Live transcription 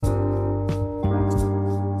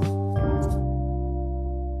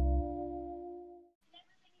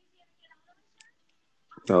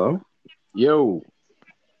Hello? Yo,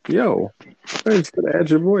 Yo, I just gotta add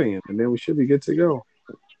your boy in, and then we should be good to go.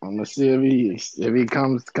 I'm gonna see if he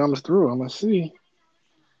comes through. I'm gonna see.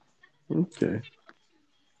 Okay.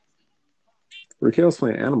 Raquel's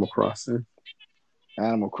playing Animal Crossing.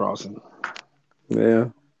 Animal Crossing, Yeah.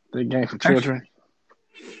 the game for Actually,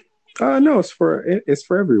 children. no, it's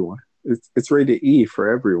for everyone. It's rated E for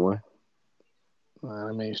everyone.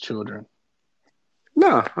 That means children.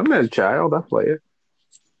 No, I'm not a child. I play it.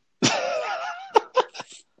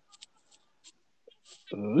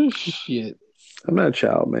 Oh shit! I'm not a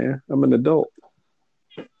child, man. I'm an adult.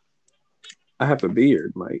 I have a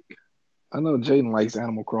beard, Mike. I know Jaden likes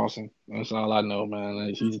Animal Crossing. That's all I know,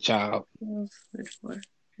 man. He's a child.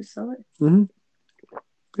 Hmm.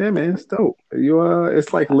 Yeah, man, it's dope.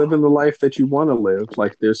 It's like living the life that you want to live.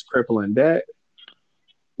 Like there's crippling debt,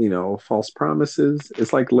 false promises.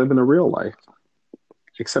 It's like living a real life,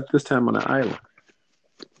 except this time on an island.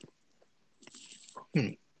 Hmm.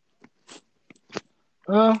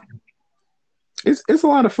 Uh, It's a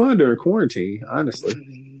lot of fun during quarantine, honestly.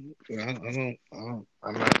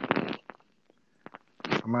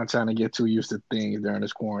 I'm not trying to get too used to things during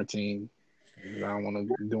this quarantine. I don't want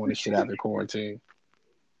to be doing this shit after quarantine.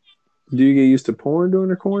 Do you get used to porn during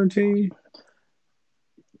the quarantine?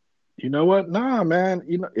 You know what? Nah, man.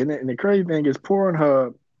 And the crazy thing is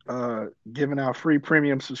Pornhub giving out free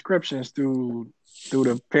premium subscriptions through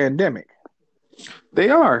the pandemic. They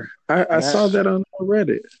are. I And saw that on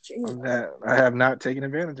Reddit. that I have not taken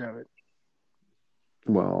advantage of it.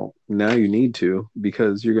 Well, now you need to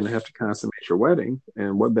because you're going to have to consummate your wedding.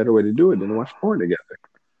 And what better way to do it than to watch porn together?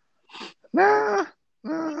 Nah,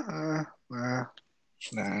 nah,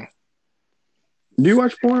 nah. Do you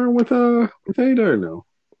watch porn with Ada or no?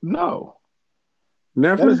 No.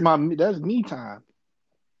 Never? That's me time.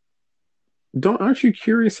 Aren't you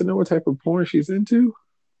curious to know what type of porn she's into?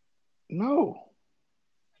 No.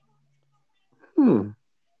 Hmm.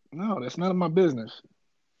 No, that's none of my business.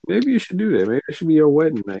 Maybe you should do that. Maybe it should be your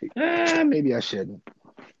wedding night. Maybe I shouldn't.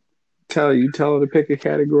 Tell her to pick a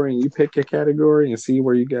category and you pick a category and see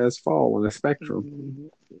where you guys fall on the spectrum.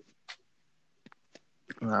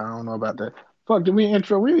 I don't know about that. Fuck, did we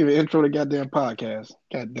intro? We didn't even intro the goddamn podcast.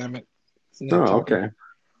 God damn it. Sitting there Oh, talking.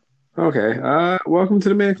 okay. Okay. Welcome to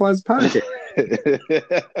the Man Closet Podcast.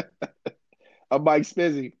 I'm Mike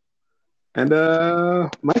Spizzy. And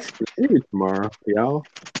Mike's gonna be tomorrow, y'all.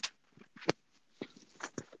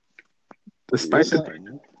 Despite Yes,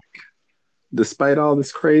 the despite all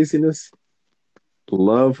this craziness,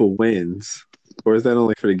 love wins. Or is that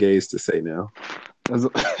only for the gays to say now?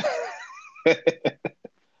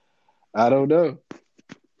 I don't know.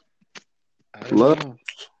 I don't Love know.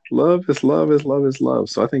 love is love is love is love.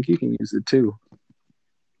 So I think you can use it too.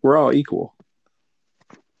 We're all equal.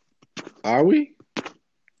 Are we?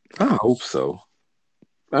 I hope so.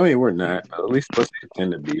 I mean, we're not. But at least let's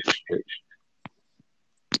pretend to be.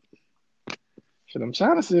 Shit, I'm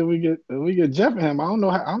trying to see if we get Jeff and him. I don't know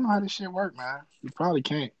how this shit work, man. We probably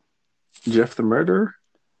can't. Jeff the murderer.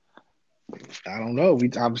 I don't know.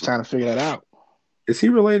 I was trying to figure that out. Is he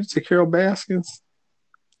related to Carol Baskins?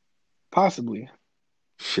 Possibly.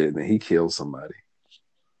 Shit, man, he killed somebody.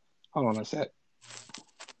 Hold on a sec.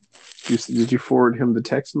 Did you forward him the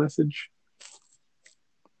text message?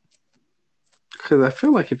 Because I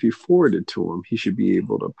feel like if you forward it to him, he should be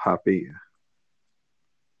able to pop in.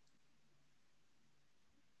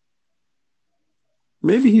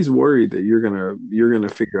 Maybe he's worried that you're gonna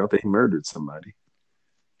figure out that he murdered somebody.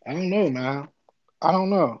 I don't know, man. I don't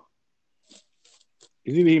know.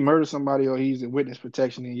 It's either he murdered somebody or he's in witness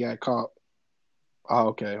protection and he got caught. Oh,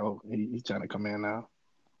 okay. Oh, he's trying to come in now.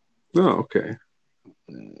 Oh, okay.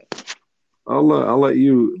 I'll let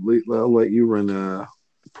you run a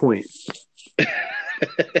point. I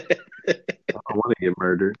don't want to get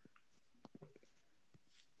murdered.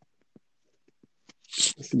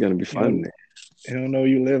 This is gonna be He fun. don't, he don't know where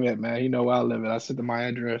you live at, man. He know where I live at. I sent him my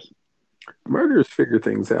address. Murderers figure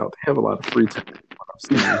things out. They have a lot of free time.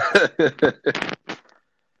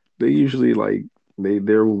 They usually like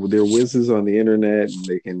they're whizzes on the internet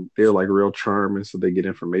and they're like real charming, so they get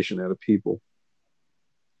information out of people.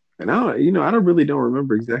 And I don't really don't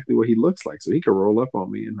remember exactly what he looks like, so he could roll up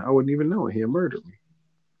on me and I wouldn't even know he'd murder me.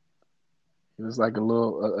 He was like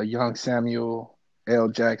a young Samuel L.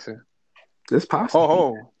 Jackson. It's Ho possible.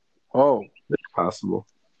 ho ho. It's possible.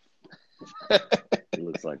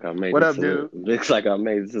 Looks like I made What it up, to the dude? looks like I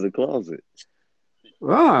made it to the closet.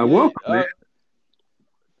 Yeah. Welcome, man.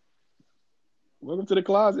 Welcome to the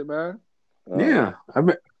closet, man. Yeah, Oh, I've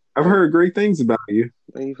thank, heard great things about you.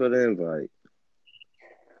 thank you for the invite.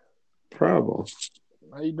 Problem.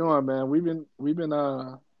 How you doing, man? We've been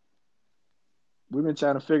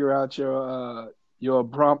trying to figure out your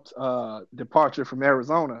abrupt departure from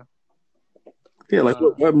Arizona. Yeah, like Uh,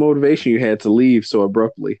 what motivation you had to leave so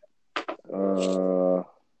abruptly? Uh, I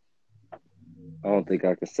don't think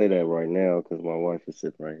I can say that right now because my wife is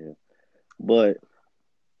sitting right here. But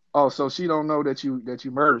oh, so she don't know that you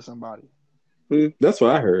murdered somebody. That's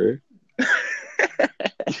what I heard.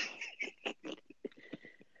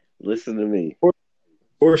 listen to me. Or,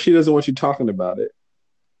 or she doesn't want you talking about it.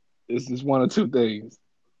 It's just one of two things.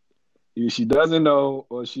 Either she doesn't know,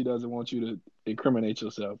 or she doesn't want you to incriminate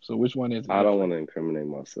yourself. So which one is it, I my don't want friend? to incriminate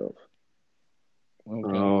myself.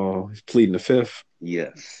 Okay, Oh, he's pleading the fifth.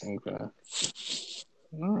 Yes. okay,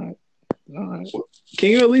 all right, all right.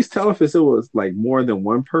 Can you at least tell if it was like more than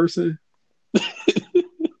one person?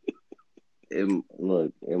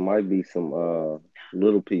 It might be some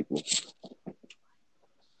little people.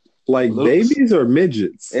 Like Look, babies or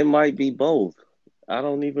midgets? It might be both. I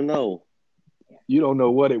don't even know. you don't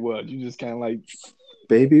know what it was. You just kind of like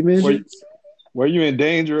Baby were midgets? were you in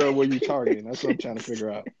danger or were you targeting? That's what I'm trying to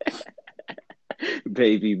figure out.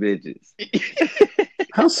 Baby midgets.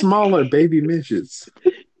 How small are baby midgets?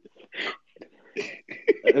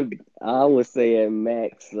 I would say at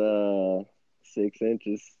max 6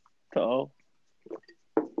 inches tall.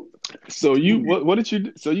 So what did you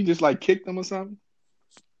do? So you just like kicked them or something?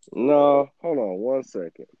 No, hold on 1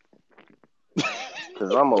 second.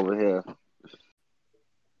 Because I'm over here.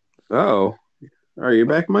 Oh, are you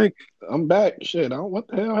back, Mike? I'm back. Shit, what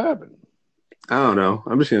the hell happened? I don't know.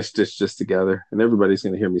 I'm just gonna stitch this together, and everybody's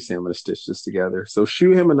gonna hear me say I'm gonna stitch this together. So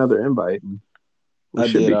shoot him another invite, and we I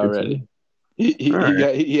should did be good to go. already. He he All he right.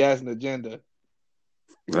 got he has an agenda.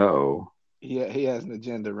 Oh, He has an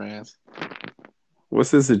agenda, Rance.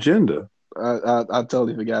 what's his agenda? I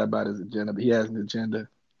totally forgot about his agenda, but he has an agenda.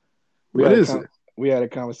 We What had a is con- it? we had a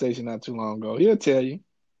conversation not too long ago. He'll tell you.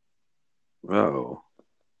 Oh,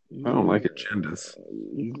 I don't like agendas.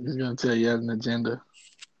 He's gonna tell you he has an agenda.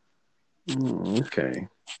 Okay,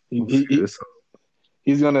 He, let's he, see he this.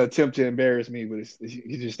 he's gonna attempt to embarrass me, but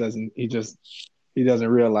he just doesn't. He doesn't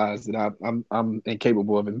realize that I'm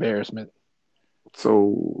incapable of embarrassment.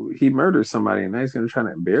 So he murdered somebody, and now he's gonna try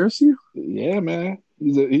to embarrass you? Yeah, man.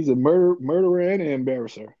 He's a murderer and an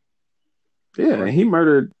embarrasser. Yeah, and he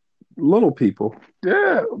murdered little people,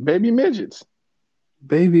 Yeah, baby midgets.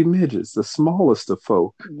 baby midgets, the smallest of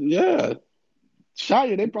folk. Yeah,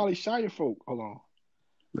 Shire. They probably Shire folk. Hold on.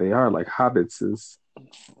 They are like hobbitses.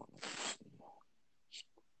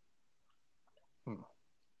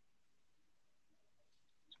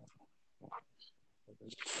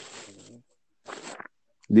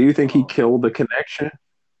 Do you think he killed the connection?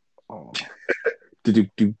 Oh. Do.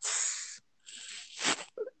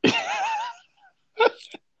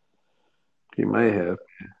 He might have.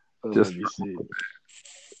 Let me see.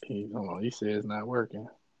 Hold on. He said it's not working.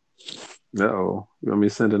 No. You want me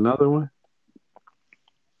to send another one?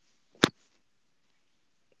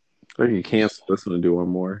 Or you cancel this one and do one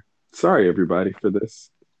more. Sorry, everybody, for this.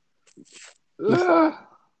 This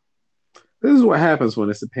is what happens when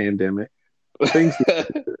it's a pandemic.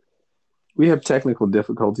 We have technical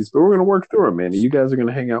difficulties, but we're going to work through them, man. You guys are going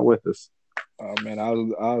to hang out with us. Oh man, I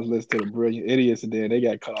was listening to the Brilliant Idiots, and then they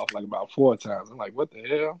got cut off like about 4 times. I'm like, what the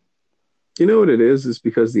hell? You know what it is? It's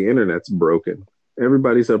because the internet's broken.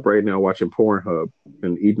 Everybody's up right now watching Pornhub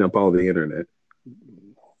and eating up all the internet.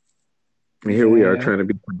 And here we are trying to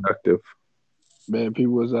be productive. Man,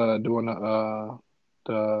 people was doing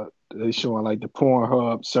they showing like the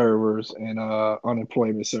Pornhub servers and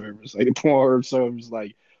unemployment servers. Like the Pornhub servers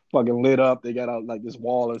like fucking lit up. They got out like this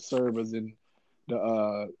wall of servers, and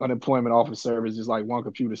the unemployment office servers just like one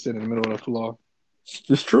computer sitting in the middle of the floor.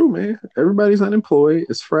 It's true, man. Everybody's unemployed.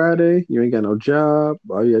 It's Friday. You ain't got no job.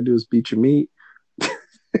 All you gotta do is beat your meat.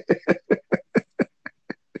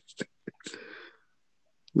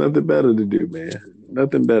 Nothing better to do, man.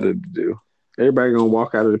 Nothing better to do. Everybody gonna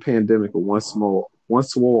walk out of the pandemic with one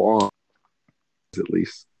swole arm, at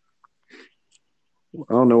least.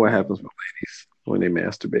 I don't know what happens with ladies when they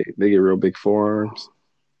masturbate. They get real big forearms,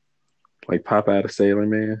 like pop out of Sailor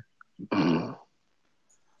Man.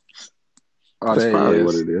 That's probably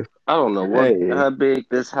what it is. I don't know how big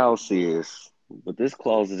this house is, but this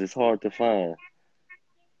closet is hard to find.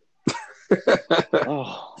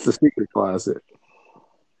 It's a secret closet.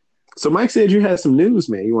 So Mike said you had some news,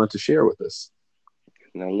 man, you want to share with us.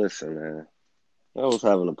 Now listen, man. I was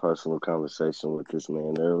having a personal conversation with this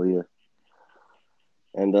man earlier.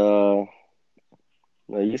 And now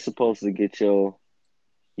you're supposed to get your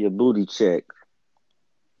booty checked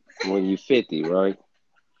when you're 50, right?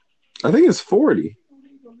 I think it's 40.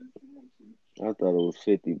 I thought it was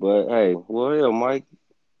 50, but hey, well, yeah, Mike.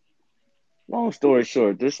 Long story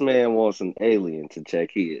short, this man wants an alien to check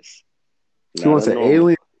his, He not a wants an normal,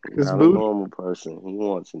 alien his not a booty. normal person. He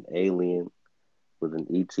wants an alien with an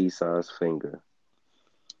ET-sized finger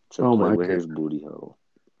to Oh play my with god. his booty hole.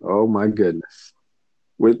 Oh my goodness.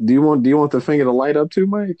 Wait, do you want the finger to light up too,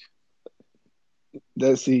 Mike?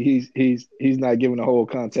 That's see, he's not giving the whole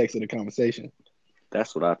context of the conversation.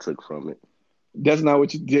 That's what I took from it. That's not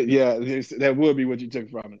what you did. Yeah, that would be what you took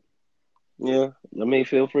from it. Yeah, I mean,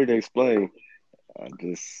 feel free to explain. I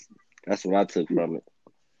just that's what I took from it.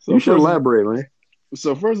 You So should first, elaborate, man.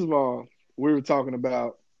 first of all, we were talking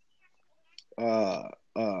about uh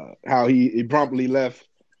how he promptly left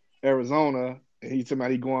Arizona and he told me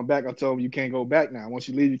he going back. I told him you can't go back now. Once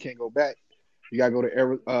you leave, you can't go back. You gotta go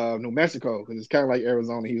to New Mexico because it's kind of like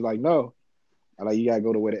Arizona. He's like, no, I like you gotta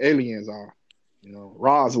go to where the aliens are,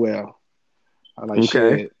 Roswell. I like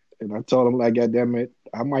Okay. shit, and I told him like, God damn it,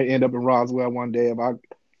 I might end up in Roswell one day if I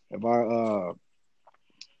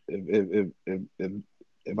if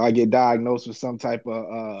if I get diagnosed with some type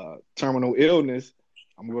of terminal illness,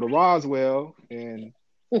 I'm gonna go to Roswell, and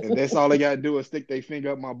if that's all they gotta do is stick their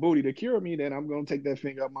finger up my booty to cure me, then I'm gonna take that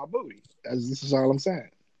finger up my booty. This is all I'm saying.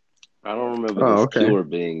 I don't remember Oh, this okay. cure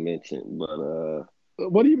being mentioned, but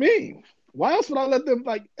What do you mean? Why else would I let them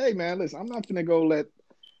like, hey man, listen, I'm not gonna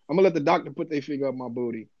I'm gonna let the doctor put their finger up my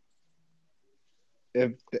booty.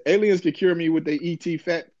 If the aliens could cure me with their ET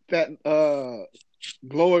fat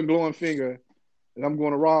glowing finger, and I'm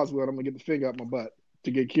going to Roswell, I'm gonna get the finger up my butt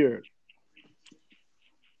to get cured.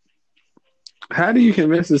 How do you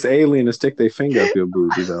convince this alien to stick their finger up your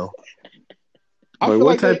booty though? I Like feel what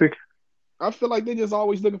like type they of I feel like they're just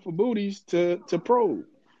always looking for booties to probe.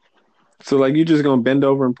 so like you just gonna bend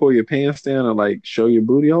over and pull your pants down and like show your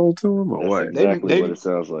booty hole to him or that's what? They exactly what they it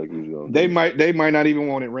sounds like he's gonna they do. might not even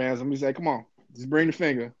want it ransom. He's like, come on, just bring the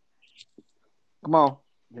finger. Come on.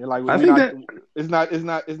 They're like, I we're think not. that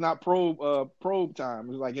It's not probe time.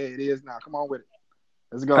 It's like, hey, it is now. Come on with it.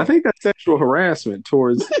 Let's I go. think that's sexual harassment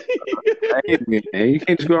towards alien, man. You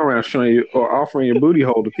can't just go around showing you or offering your booty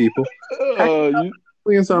hole to people. How you know You,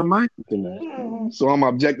 aliens are minded in that? so I'm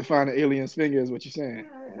objectifying the alien's finger, is what you're saying.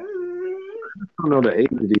 I don't know the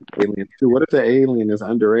age of these aliens too. What if the alien is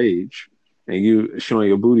underage and you showing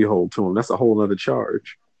your booty hole to him? That's a whole other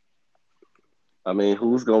charge. I mean,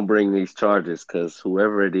 who's gonna bring these charges? Because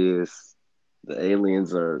whoever it is, the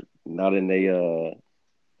aliens are not in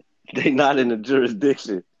they not in the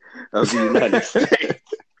jurisdiction of the United States.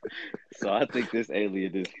 So I think this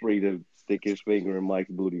alien is free to stick his finger in Mike's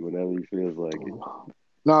booty whenever he feels like it.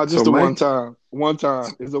 No, So just the one Mike, time. One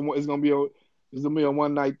time. It's gonna be a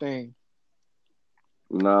one night thing.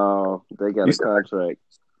 No, they got you a sound, contract.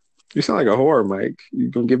 you sound like a whore, Mike. You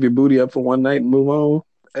gonna give your booty up for one night and move on?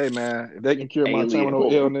 Hey man, if they can cure my Alien terminal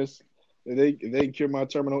whore. illness, if they can cure my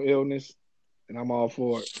terminal illness, then I'm all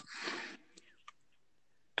for it.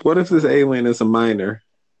 What if this alien is a minor?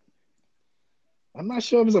 I'm not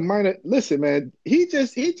sure if it's a minor. Listen, man, he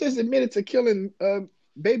just admitted to killing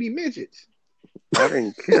baby midgets. I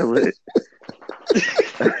didn't kill it.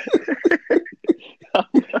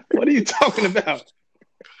 What are you talking about?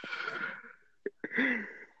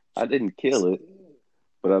 I didn't kill it,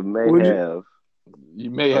 but I may Would you? have You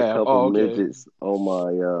may a have. couple Oh, okay. midgets on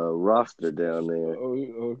my roster down there. Oh,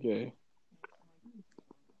 okay.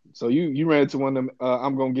 So you ran into one of them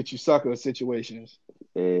I'm gonna get you sucker situations.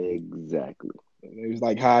 Exactly. It was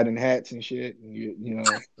like hiding hats and shit. And you know.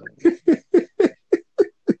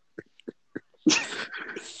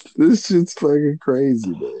 This shit's fucking crazy,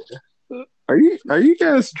 man. Are you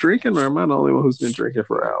guys drinking or am I the only one who's been drinking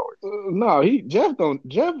for hours? No, Jeff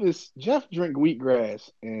drink wheatgrass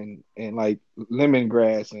and like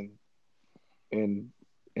lemongrass and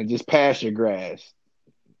and just pasture grass.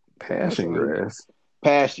 That's Passion all he grass.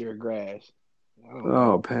 pasture grass. I don't Oh,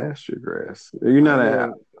 know. pasture grass. You're I not a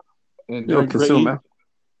know. And you don't drink great. consume alcohol.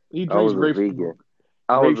 He I drinks was a vegan.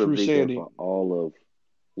 I was a grapefruit vegan shandy. for all of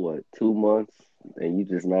what 2 months, and you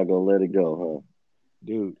just not gonna let it go,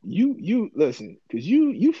 Dude, you listen, because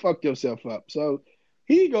you fucked yourself up. So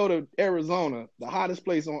he go to Arizona, the hottest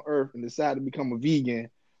place on earth, and decide to become a vegan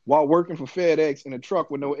while working for FedEx in a truck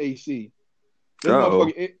with no AC.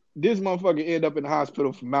 Uh-oh. This motherfucker end up in the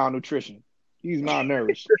hospital for malnutrition. He's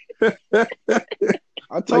malnourished. I Like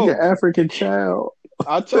an told him. African child.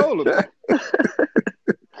 I told him.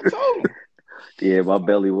 I told him. Yeah, my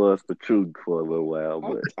belly was protruding for a little while,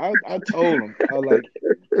 but I told him. I was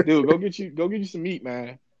like, dude, go get you some meat,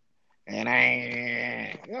 man. And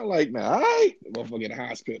I'm like, man, all right, motherfucker in the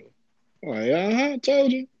hospital. I'm like, I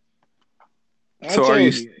told you. I So told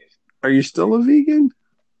you. are you still a vegan?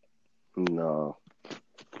 No,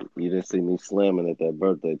 you didn't see me slamming at that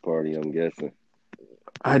birthday party, I'm guessing.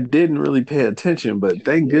 I didn't really pay attention, but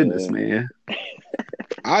thank goodness, Yeah. man.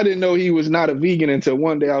 I didn't know he was not a vegan until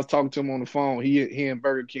one day I was talking to him on the phone. He and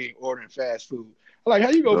Burger King ordering fast food. I'm like, how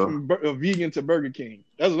you go So from a vegan to Burger King?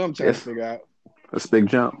 That's what I'm trying to yes, figure out. that's a big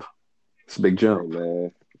jump. It's a big Hey jump.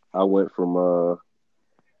 man, I went from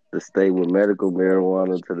the state with medical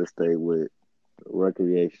marijuana to the state with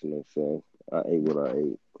recreational. So I ate what I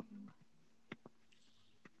ate.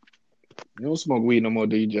 You don't smoke weed no more,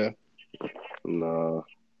 DJ. Nah,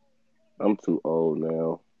 I'm too old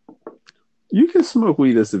now. You can smoke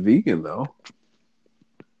weed as a vegan though.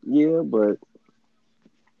 Yeah, but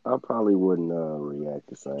I probably wouldn't react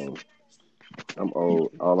the same. I'm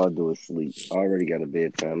old. All I do is sleep. I already got a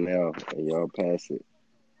bedtime now, and y'all pass it.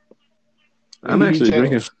 I'm He be actually telling.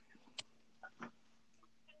 drinking.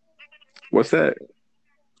 What's that?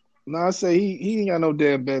 No, I say he ain't got no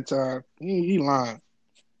damn bedtime. He lying.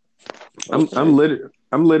 Okay.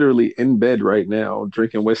 I'm literally in bed right now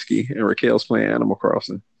drinking whiskey, and Raquel's playing Animal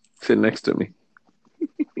Crossing, sitting next to me.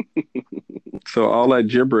 So all that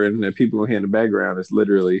gibbering that people gonna hear in the background is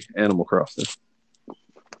literally Animal Crossing.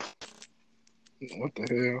 What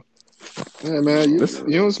the hell? Yeah, man, This,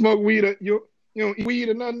 you don't smoke weed. You don't eat weed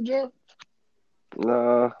or nothing, Jeff?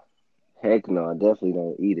 Nah, heck no. I definitely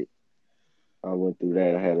don't eat it. I went through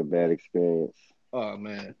that. I had a bad experience. Oh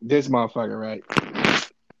man, this motherfucker, right?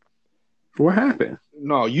 what happened?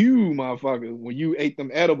 No, you motherfucker, when you ate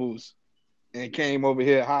them edibles and came over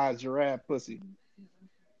here high as giraffe pussy.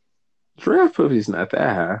 Giraffe puppy's not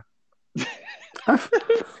that high.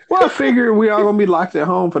 Well, I figured we all gonna be locked at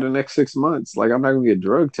home for the next 6 months. Like I'm not gonna get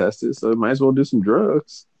drug tested, so might as well do some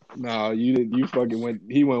drugs. No, you didn't. You fucking went.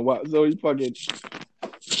 He went wild. So he fucking.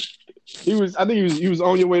 He was. I think he was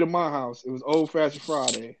on your way to my house. It was Old Fashioned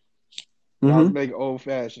Friday. I was Mm-hmm. making old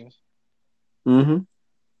fashions. Mm-hmm.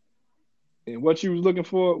 And what you was looking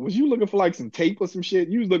for? Was you looking for like some tape or some shit?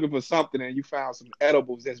 You was looking for something, and you found some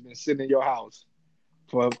edibles that's been sitting in your house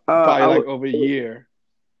for probably I like was over a year.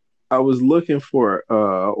 I was looking for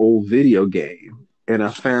a old video game, and I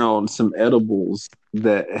found some edibles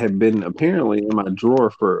that had been apparently in my drawer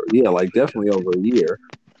for like definitely over a year.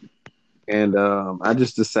 And I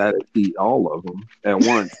just decided to eat all of them at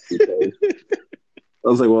once because I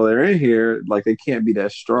was like, well, they're in here, like they can't be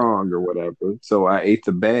that strong or whatever. So I ate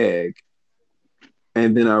the bag,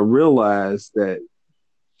 and then I realized that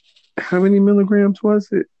how many milligrams was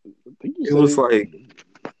it? I think you It was said like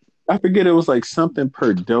I forget. It was like something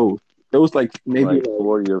per dose. It was like maybe Like like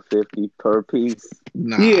 40 or 50 per piece.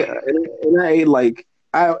 nah. yeah, and I ate like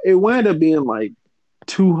I it wound up being like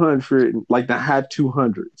 200, like the high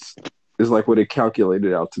 200s is like what it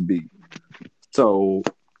calculated out to be. So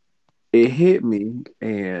it hit me,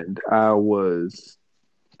 and I was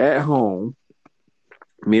at home.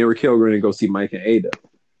 Me and Raquel were going to go see Mike and Ada,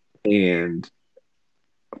 and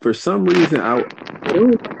for some reason, I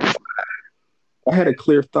had a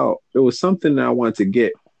clear thought. It was something that I wanted to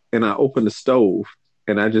get, and I opened the stove,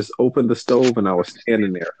 and I just opened the stove, and I was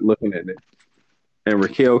standing there looking at it. And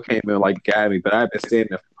Raquel came and like got me, but I've been standing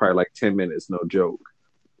there for probably like 10 minutes, no joke.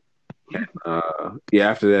 Yeah,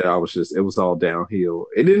 after that, it was all downhill.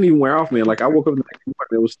 It didn't even wear off, man. Like I woke up the next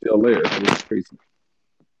morning, it was still there. It was crazy.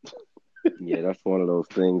 Yeah, that's one of those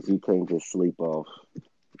things you can't just sleep off.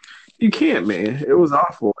 You can't, man. It was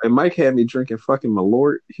awful. And Mike had me drinking fucking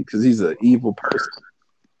Malort because he's an evil person.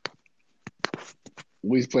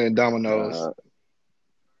 We was playing dominoes.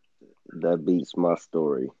 That beats my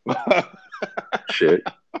story. Shit.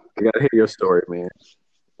 I gotta hear your story, man.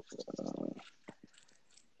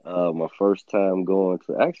 My first time going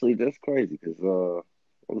to actually that's crazy because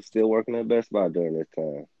I was still working at Best Buy during this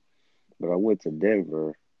time, but I went to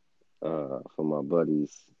Denver for my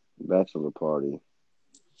buddy's bachelor party.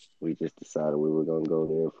 We just decided we were gonna go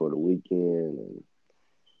there for the weekend, and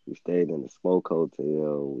we stayed in the Smoke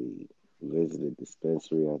Hotel. We visited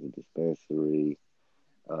dispensary after dispensary.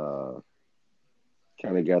 Uh,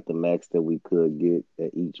 kind of got the max that we could get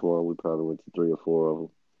at each one. We probably went to 3 or 4 of them.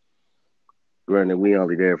 Granted, we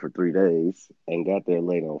only there for 3 days and got there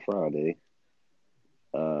late on Friday.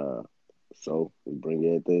 Uh, so we bring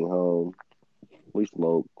everything home. We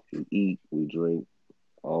smoke, we eat, we drink,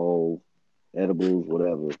 all edibles,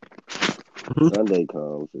 whatever. Mhm. Sunday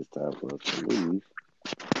comes, it's time for us to leave.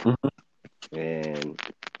 And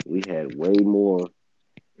we had way more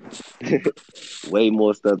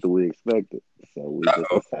stuff than we expected. So we just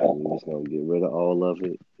decided we was gonna get rid of all of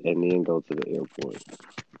it and then go to the airport.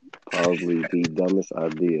 Probably the dumbest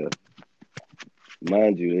idea.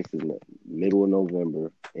 Mind you, this is the middle of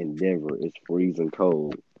November in Denver. It's freezing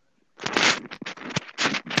cold.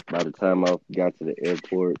 By the time I got to the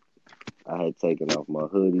airport, I had taken off my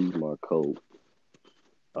hoodie, my coat,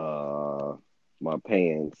 uh, my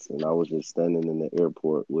pants, and I was just standing in the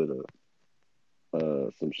airport with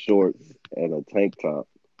some shorts and a tank top,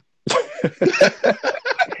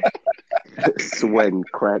 sweating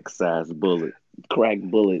crack bullet,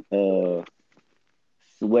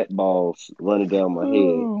 sweat balls running down my head.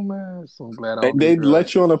 Oh man, so I'm glad I don't They do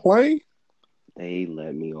let you on a plane? They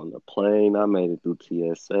let me on the plane. I made it through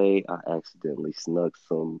TSA. I accidentally snuck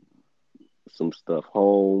some stuff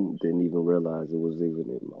home. Didn't even realize it was even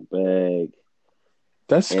in my bag.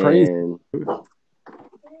 That's crazy. And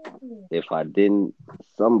if I didn't,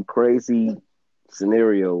 some crazy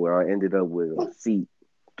scenario where I ended up with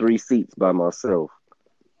 3 seats by myself.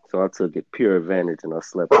 So I took it pure advantage and I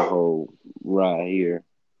slept the whole ride here.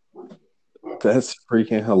 That's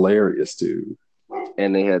freaking hilarious, dude.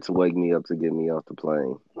 And they had to wake me up to get me off the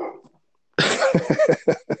plane.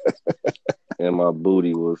 And my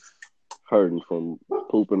booty was hurting from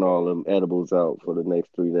pooping all them edibles out for the next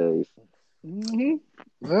 3 days. Mm-hmm.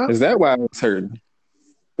 Yeah. Is that why I was hurting?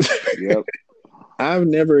 Yep. I've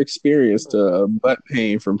never experienced a butt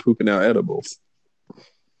pain from pooping out edibles.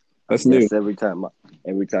 That's new. Yes, every time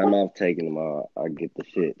I've taken them, I get the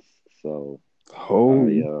shits. So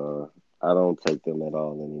I don't take them at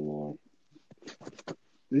all anymore.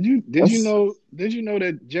 Did you know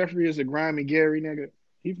that Jeffrey is a grimy Gary nigga?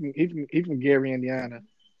 He from Gary, Indiana.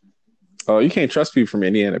 Oh, you can't trust people from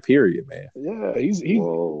Indiana, period, man. Yeah, he's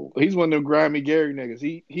one of them grimy Gary niggas.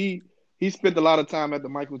 He spent a lot of time at the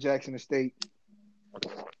Michael Jackson estate.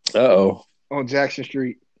 Uh-oh. On Jackson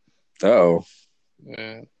Street. Uh-oh.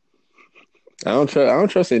 Yeah. I don't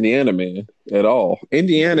trust Indiana, man, at all.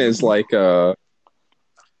 Indiana is like I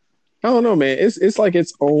don't know, man. It's like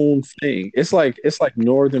its own thing. It's like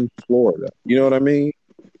northern Florida. You know what I mean?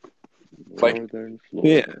 Northern Florida.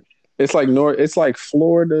 Yeah. It's like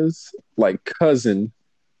Florida's like cousin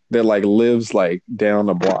that like lives like down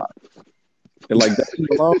the block. It like doesn't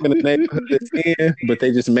belong in the neighborhood it's in, but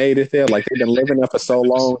they just made it there. Like they've been living there for so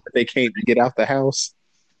long that they can't get out the house.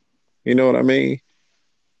 You know what I mean?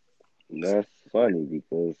 That's funny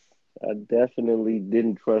because I definitely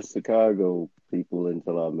didn't trust Chicago people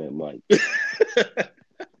until I met Mike.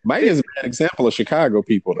 Mike is a bad example of Chicago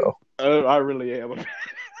people, though. I really am.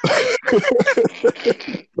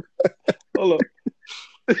 Hold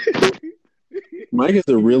up. Mike is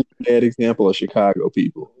a really bad example of Chicago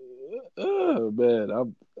people. Oh man, I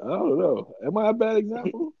don't know. Am I a bad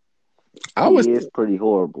example? He is pretty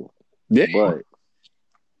horrible. Yeah. But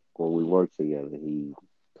when we worked together, he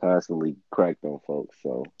constantly cracked on folks.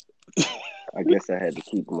 So I guess I had to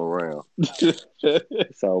keep him around.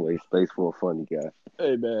 It's always space for a funny guy.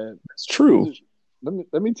 Hey man, it's true.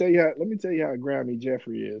 Let me tell you how grimy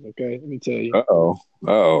Jeffrey is. Okay, let me tell you. Uh-oh.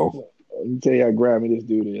 Let me tell you how grimy this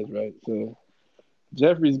dude is. Right. So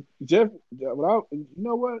Jeff. You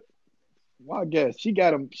know what? Well, I guess she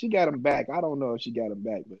got him back. I don't know if she got him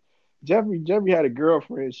back, but Jeffrey had a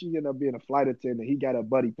girlfriend. She ended up being a flight attendant. He got a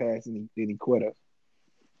buddy pass and he quit her.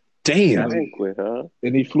 Damn. I didn't quit her.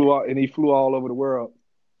 And he flew all over the world.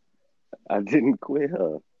 I didn't quit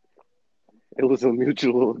her. It was a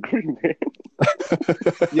mutual agreement.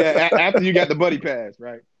 Yeah, after you got the buddy pass,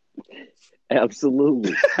 right?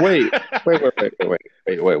 Absolutely. Wait.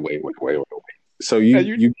 So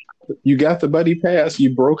you got the buddy pass,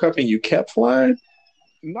 you broke up and you kept flying?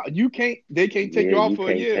 No, you can't. They can't take you off for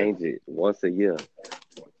a year. You can't change it once a year.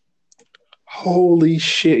 Holy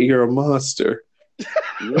shit, you're a monster.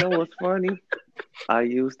 You know what's funny? I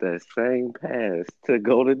used that same pass to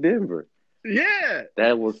go to Denver. Yeah.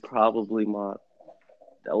 That was probably my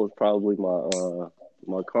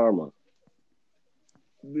my karma.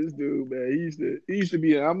 This dude, man, he used to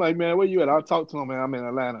be. I'm like, man, where you at? I'll talk to him, man. I'm in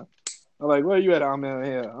Atlanta. I'm like, where you at? I'm in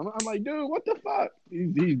here. I'm like, dude, what the fuck?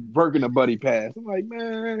 He's working a buddy pass. I'm like,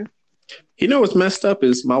 man. You know what's messed up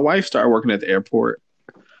is my wife started working at the airport.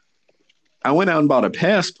 I went out and bought a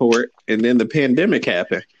passport, and then the pandemic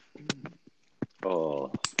happened.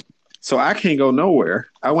 Oh. So I can't go nowhere.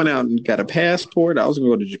 I went out and got a passport. I was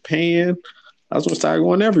going to go to Japan. I was going to start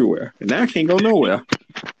going everywhere. And now I can't go nowhere.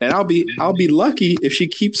 And I'll be lucky if she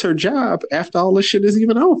keeps her job after all this shit is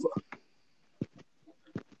even over.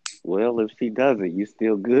 Well, if she doesn't, you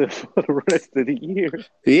still good for the rest of the year.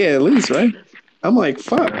 Yeah, at least, right? I'm like,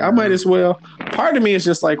 fuck, I might as well. Part of me is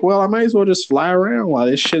just like, well, I might as well just fly around while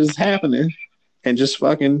this shit is happening and just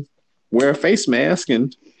fucking wear a face mask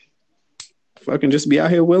and fucking just be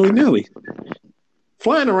out here willy-nilly.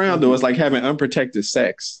 Flying around, though, is like having unprotected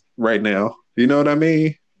sex right now. You know what I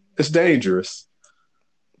mean? It's dangerous.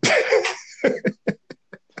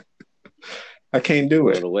 I can't do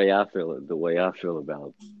Well, it. the way I feel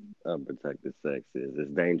about unprotected sex is it's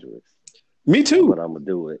dangerous, Me too. but I'm gonna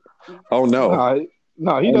do it. Oh no. No,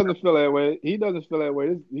 no, he Oh, no. doesn't feel that way. He doesn't feel that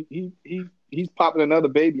way. He's popping another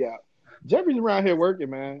baby out. Jeffrey's around here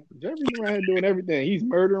working, man. Jeffrey's around here doing everything. He's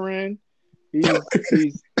murdering. He's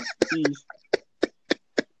he's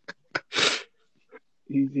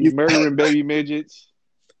he's murdering baby midgets.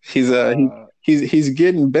 He's he's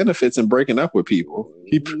getting benefits and breaking up with people.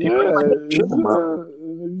 He He's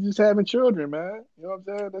just having children, man. You know what I'm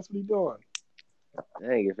saying? That's what he's doing.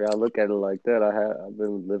 Dang, if y'all look at it like that, I've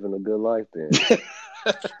been living a good life then.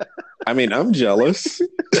 I mean, I'm jealous.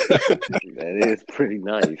 That is pretty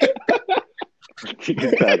nice. You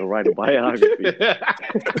can try to write a biography.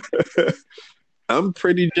 I'm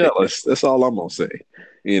pretty jealous. That's all I'm gonna say.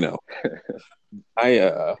 You know,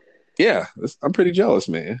 yeah, I'm pretty jealous,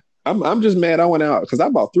 man. I'm just mad I went out because I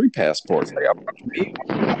bought 3 passports. Like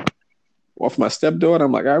one for my stepdaughter.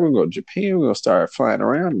 I'm like, all right, we're gonna go to Japan. We're gonna start flying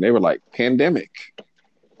around, and they were like, pandemic.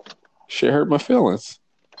 Shit hurt my feelings.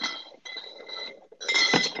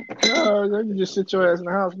 No, you just sit your ass in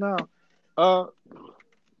the house now.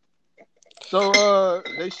 So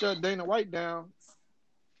they shut Dana White down.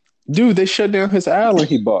 Dude, they shut down his island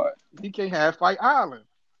he bought. He can't have Fight Island.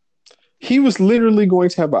 He was literally going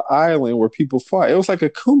to have an island where people fought. It was like a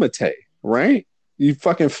kumite, right? You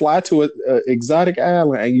fucking fly to an exotic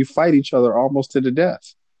island and you fight each other almost to the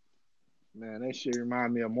death. Man, that shit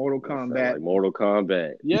remind me of Mortal Kombat. Like Mortal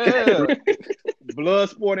Kombat. Yeah.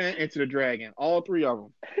 Bloodsport and Enter the Dragon. All 3 of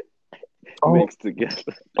them. Mixed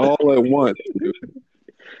together. All at once, dude.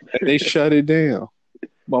 And they shut it down.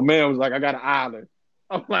 My man was like, I got an island.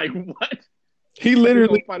 I'm like, what? He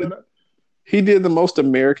literally, he did the most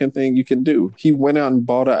American thing you can do. He went out and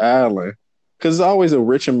bought an island. Because there's always a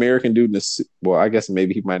rich American dude in a suit. Well, I guess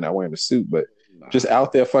maybe he might not wear a suit, but just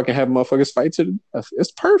out there fucking having motherfuckers fight to the death.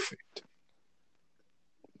 It's perfect.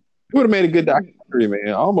 It would have made a good documentary,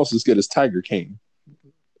 man. Almost as good as Tiger King.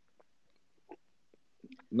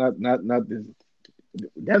 Not this.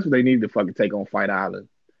 That's what they need to fucking take on Fight Island.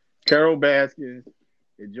 Carol Baskins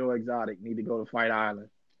and Joe Exotic need to go to Fight Island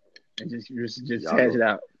and just hash it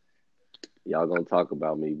out. Y'all gonna talk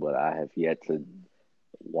about me, but I have yet to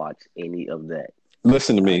watch any of that.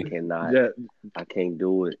 Listen to me. I cannot. I can't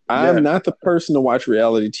do it. I'm not the person to watch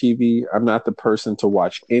reality TV. I'm not the person to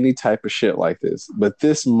watch any type of shit like this. But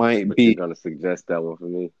this might be. You're gonna suggest that one for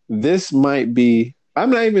me. This might be.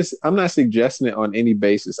 I'm not suggesting it on any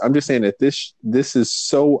basis. I'm just saying that this is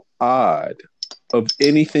so odd of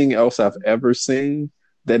anything else I've ever seen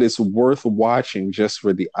that it's worth watching just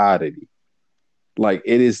for the oddity. Like,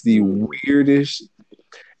 it is the weirdest.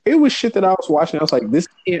 It was shit that I was watching. I was like, this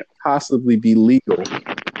can't possibly be legal. I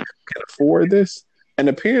can afford this. And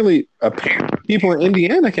apparently people in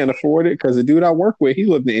Indiana can afford it because the dude I work with, he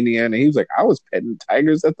lived in Indiana. He was like, I was petting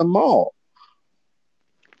tigers at the mall.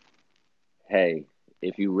 Hey,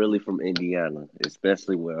 if you're really from Indiana,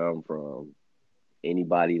 especially where I'm from,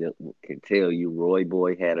 anybody that can tell you Roy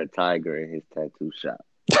Boy had a tiger in his tattoo shop.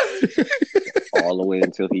 All the way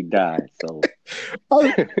until he died. So,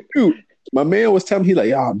 dude, my man was telling me,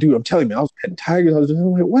 like, oh, dude, I'm telling you, I was petting tigers. I was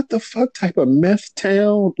like, what the fuck type of meth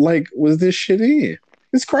town like was this shit in?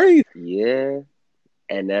 It's crazy. Yeah,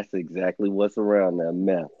 and that's exactly what's around there,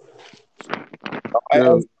 meth.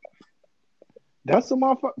 That's some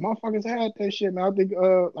motherfuckers had that shit, man. I think,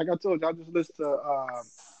 like I told you, I just listened to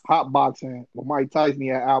Hot Boxing with Mike Tyson. He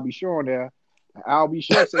had Albie Shore on there. And Albie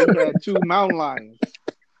Shore said he had 2 mountain lions.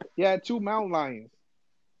 He had 2 mountain lions.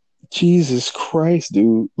 Jesus Christ,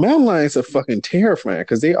 dude. Mountain lions are fucking terrifying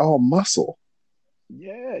because they all muscle.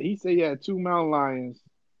 Yeah, he said he had 2 mountain lions.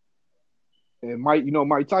 And Mike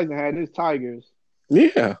Tyson had his tigers.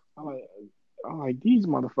 Yeah. I'm like, these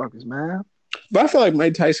motherfuckers, man. But I feel like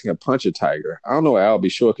Mike Tyson can punch a tiger. I don't know what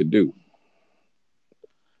Albie Shore could do.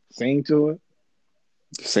 Sing to it.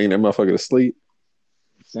 Sing that motherfucker to sleep.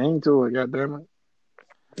 Sing to it, goddammit.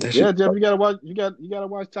 Yeah, Jeff, you gotta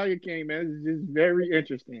watch Tiger King, man. It's just very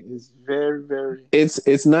interesting. It's very, very.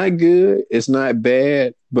 It's not good. It's not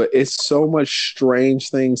bad, but it's so much strange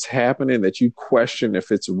things happening that you question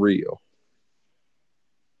if it's real.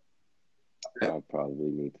 I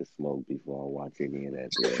probably need to smoke before I watch any of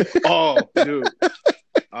that. Oh, dude.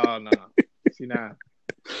 Oh no. See now,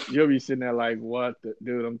 you'll be sitting there like, what,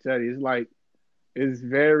 dude? I'm telling you, it's like, it's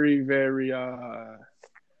very, very.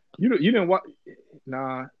 You didn't watch.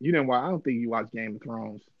 Nah, you didn't watch. I don't think you watched Game of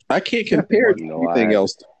Thrones. I can't compare it to anything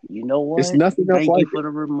else. You know what? It's nothing else Thank like you for the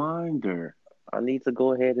reminder. I need to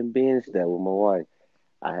go ahead and binge that with my wife.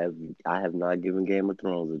 I have not given Game of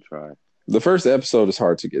Thrones a try. The first episode is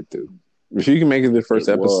hard to get through. If you can make it to the first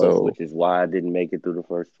It was, episode, which is why I didn't make it through the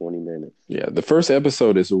first 20 minutes. yeah, the first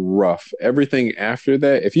episode is rough. Everything after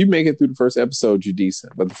that, if you make it through the first episode, you're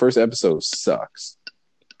decent. But the first episode sucks.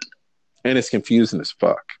 And it's confusing as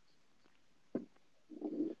fuck.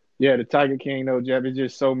 Yeah, the Tiger King though, Jeff, it's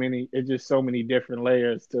just so many different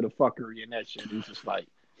layers to the fuckery and that shit. It's just like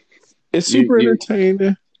it's super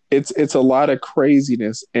entertaining. It's a lot of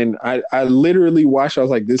craziness. And I literally watched, I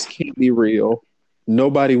was like, this can't be real.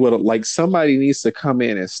 Nobody would have, like, somebody needs to come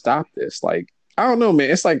in and stop this. Like, I don't know,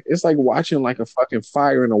 man. It's like watching like a fucking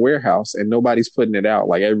fire in a warehouse and nobody's putting it out.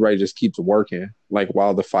 Like everybody just keeps working like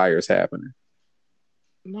while the fire's happening.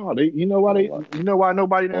 No, you know why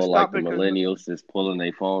nobody didn't Or stop like the it? millennials just pulling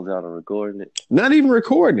their phones out and recording it. Not even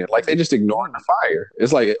recording it. Like they just ignoring the fire.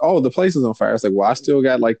 It's like, oh, the place is on fire. It's like, well, I still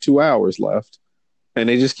got like 2 hours left. And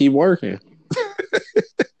they just keep working.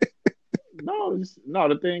 No,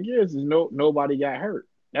 the thing is nobody got hurt.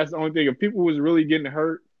 That's the only thing. If people was really getting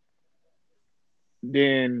hurt,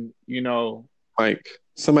 then Like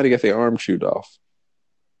somebody got their arm chewed off.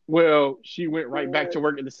 well, she went right back to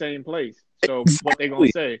work at the same place. So what they gonna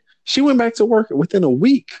say? She went back to work within a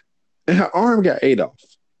week, and her arm got ate off.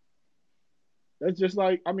 That's just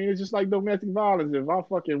like, it's just like domestic violence. If I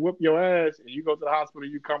fucking whip your ass and you go to the hospital,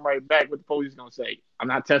 you come right back, what the police gonna say? I'm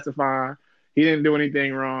not testifying. He didn't do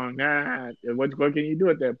anything wrong. Nah. What can you do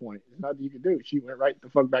at that point? There's nothing you can do. She went right the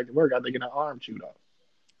fuck back to work. I think her arm chewed off.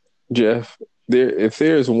 Jeff, if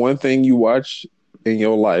there's one thing you watch in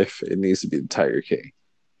your life, it needs to be the Tiger King.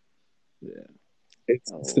 Yeah.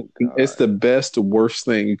 It's the best, worst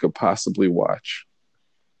thing you could possibly watch.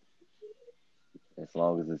 As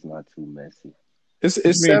long as it's not too messy. It's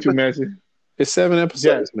too messy. It's 7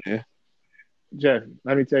 episodes, man. Jeff,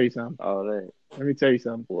 let me tell you something. Oh, that. Let me tell you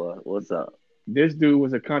something. What's up? This dude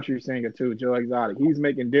was a country singer too, Joe Exotic. He's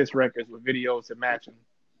making diss records with videos to match him.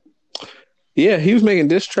 Yeah, he was making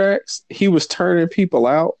diss tracks. He was turning people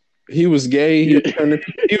out. He was gay. He was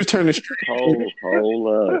turning straight. Hold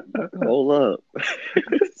up.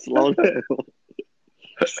 Slow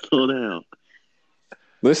down.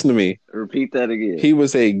 Listen to me. Repeat that again. He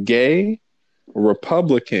was a gay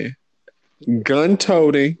Republican,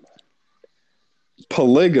 gun-toting,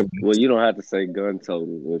 polygamist. Well, you don't have to say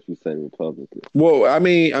gun-toting if you say Republican. Well,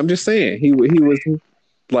 I'm just saying he was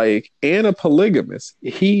like, and a polygamist.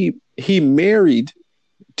 He married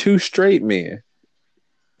 2 straight men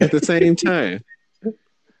at the same time,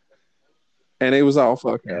 and it was all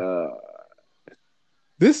fucking.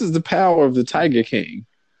 This is the power of the Tiger King.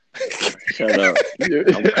 Shut up!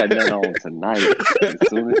 I'm cutting that on tonight. As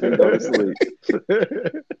soon as you go to sleep,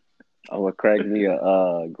 I'm gonna crack me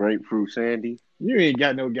a grapefruit shandy. You ain't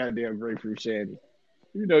got no goddamn grapefruit shandy.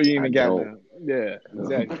 You know you ain't got no. Yeah,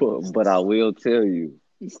 exactly. But I will tell you.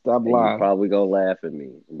 Stop lying. You're probably gonna laugh at me,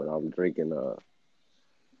 but I'm drinking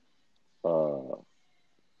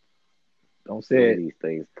don't say it. These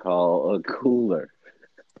things called a cooler.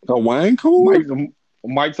 A wine cooler?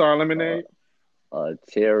 Mike's Hard Lemonade?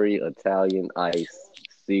 Cherry Italian Ice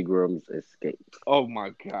Seagram's Escape. Oh my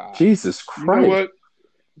God. Jesus Christ. You know what?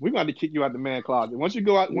 We're about to kick you out the man closet. Once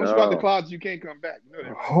you out the closet, you can't come back. You know that,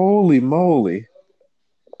 right? Holy moly.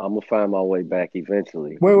 I'm gonna find my way back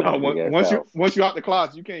eventually. Well, no, once you're out the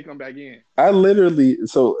closet, you can't come back in. I literally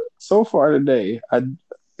so far today,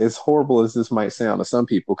 as horrible as this might sound to some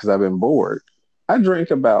people, because I've been bored, I drank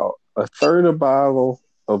about a third a bottle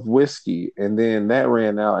of whiskey, and then that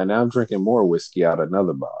ran out, and now I'm drinking more whiskey out of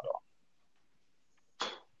another bottle.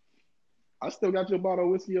 I still got your bottle of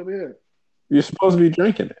whiskey over here. You're supposed to be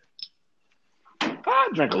drinking it. I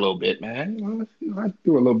drink a little bit, man. I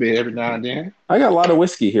do a little bit every now and then. I got a lot of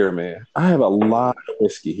whiskey here, man. I have a lot of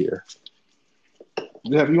whiskey here.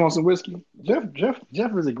 Jeff, you want some whiskey? Jeff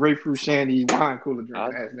is a grapefruit shandy wine cooler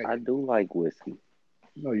drinker. I do like whiskey.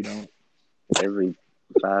 No, you don't. Every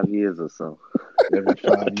 5 years or so. Every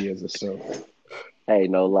 5 years or so. Hey,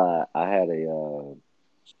 no lie. I had a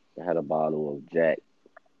bottle of Jack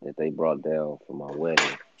that they brought down for my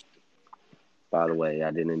wedding. By the way, I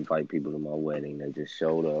didn't invite people to my wedding. They just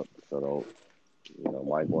showed up. So,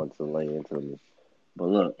 Mike wants to lay into me. But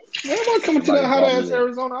look. Everybody coming to that hot ass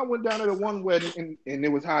Arizona. I went down there to one wedding and it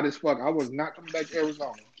was hot as fuck. I was not coming back to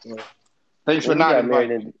Arizona. So, thanks for not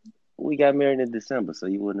inviting me. We got married in December, so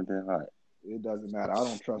you wouldn't have been hot. It doesn't matter. I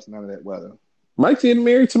don't trust none of that weather. Mike's getting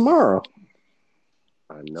married tomorrow.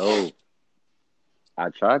 I know.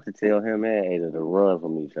 I tried to tell him and Ada to run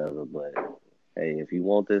from each other, but hey, if you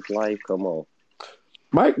want this life, come on.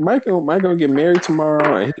 Mike gonna get married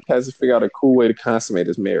tomorrow, and he has to figure out a cool way to consummate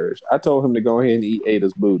his marriage. I told him to go ahead and eat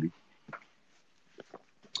Ada's booty.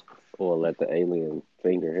 Or let the alien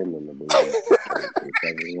finger him in the booty.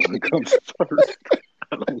 Whichever one comes first.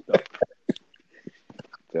 I don't know.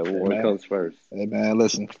 Whichever one comes first. Hey man,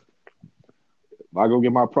 listen. If I go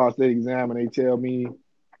get my prostate exam and they tell me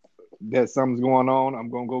that something's going on, I'm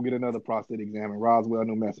gonna go get another prostate exam in Roswell,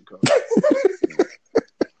 New Mexico.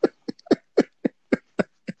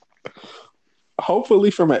 Hopefully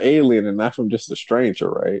from an alien and not from just a stranger,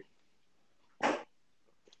 right?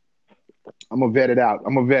 I'm gonna vet it out.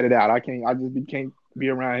 I can't be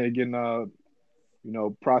around here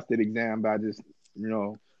getting prostate exam by just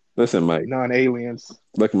Listen, Mike. non-aliens.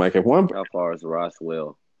 Look, Mike, How far is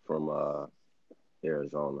Roswell from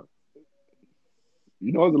Arizona?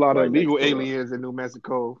 There's a lot Right of illegal next door. aliens in New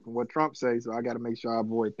Mexico, from what Trump says. So I got to make sure I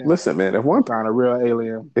avoid them. Listen, man, Find a real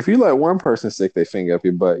alien. if you let one person stick their finger up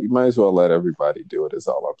your butt, you might as well let everybody do it. Is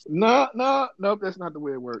all I'm saying. Nope. That's not the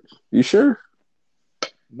way it works. You sure?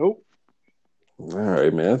 Nope. All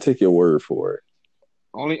right, man. I'll take your word for it.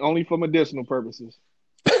 Only for medicinal purposes.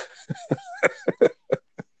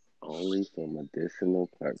 Only for medicinal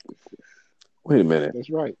purposes. Wait a minute. That's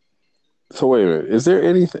right. So wait a minute. Is there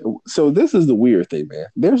anything? So this is the weird thing, man.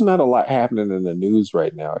 There's not a lot happening in the news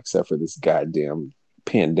right now except for this goddamn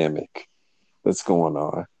pandemic that's going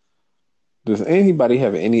on. Does anybody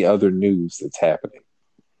have any other news that's happening?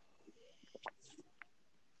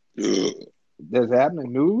 That's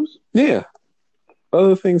happening. News? Yeah.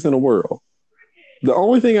 Other things in the world. The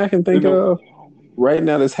only thing I can think of right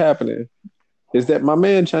now that's happening is that my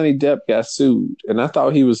man Johnny Depp got sued, and I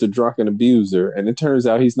thought he was a drunken abuser, and it turns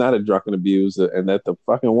out he's not a drunken abuser, and that the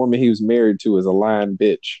fucking woman he was married to is a lying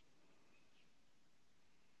bitch.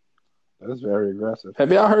 That's very aggressive.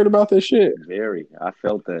 Have y'all heard about this shit? Very. I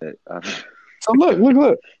felt that. So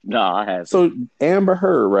look. No, I haven't. So Amber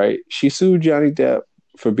Heard, right? She sued Johnny Depp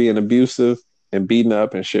for being abusive and beating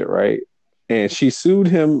up and shit, right? And she sued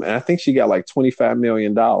him, and I think she got like $25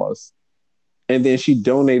 million. And then she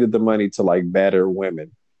donated the money to like battered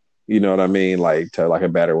women. You know what I mean? Like to like a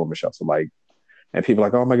battered woman shop. So like, and people are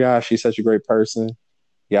like, oh my gosh, she's such a great person.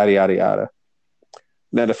 Yada, yada, yada.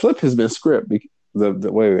 Now the flip has been script. Wait a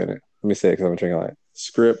minute. Let me say it because I'm drinking like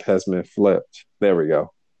script has been flipped. There we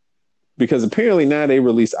go. Because apparently now they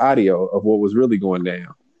released audio of what was really going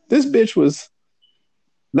down. This bitch was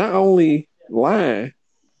not only lying,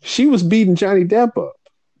 she was beating Johnny Depp up.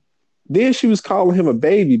 Then she was calling him a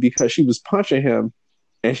baby because she was punching him.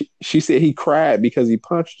 And she said he cried because he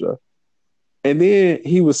punched her. And then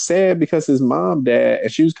he was sad because his mom died.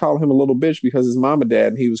 And she was calling him a little bitch because his mama died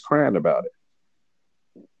and he was crying about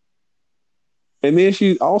it. And then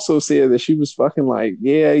she also said that she was fucking like,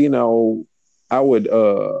 yeah, I would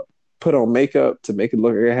put on makeup to make it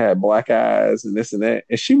look like I had black eyes and this and that.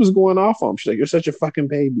 And she was going off on him. She's like, you're such a fucking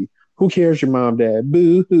baby. Who cares your mom died?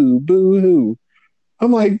 Boo-hoo, boo-hoo.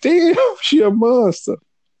 I'm like, damn, she a monster.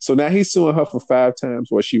 So now he's suing her for 5 times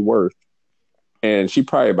what she worth. And she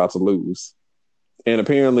probably about to lose. And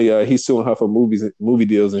apparently he's suing her for movie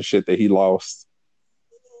deals and shit that he lost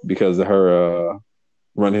because of her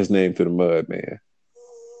run his name through the mud, man.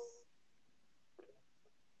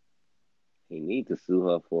 He needs to sue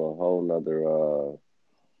her for a whole nother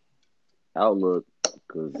outlook,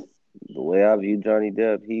 because the way I view Johnny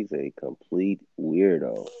Depp, he's a complete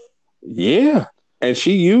weirdo. Yeah. And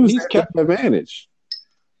she used that to advantage.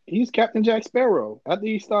 He's Captain Jack Sparrow. After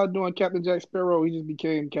he started doing Captain Jack Sparrow, he just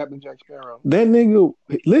became Captain Jack Sparrow. That nigga,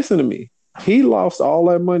 listen to me. He lost all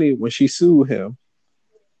that money when she sued him.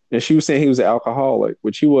 And she was saying he was an alcoholic,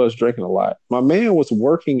 which he was drinking a lot. My man was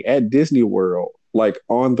working at Disney World, like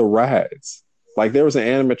on the rides. Like there was an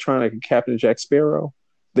animatronic of Captain Jack Sparrow.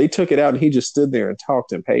 They took it out and he just stood there and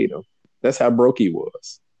talked and paid him. That's how broke he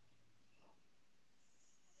was.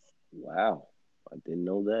 Wow. I didn't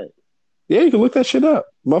know that. Yeah, you can look that shit up.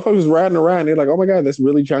 Motherfuckers riding around. They're like, oh my God, that's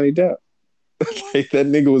really Johnny Depp. Like that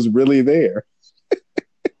nigga was really there.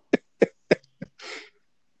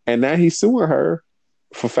 And now he's suing her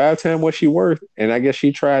for 5 times what she worth. And I guess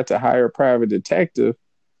she tried to hire a private detective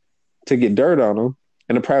to get dirt on him.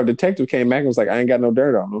 And the private detective came back and was like, I ain't got no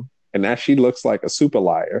dirt on him. And now she looks like a super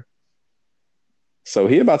liar. So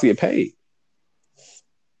he about to get paid.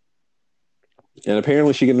 And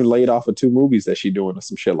apparently she getting laid off of 2 movies that she doing or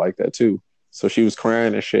some shit like that too. So she was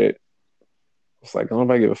crying and shit. It's like, I don't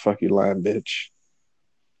know if I give a fuck, you lying bitch.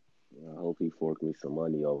 I hope he forked me some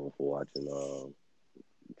money over for watching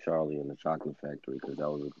Charlie and the Chocolate Factory, because that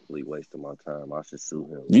was a complete waste of my time. I should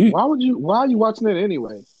sue him. Why are you watching it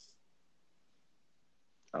anyway?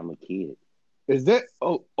 I'm a kid. Is that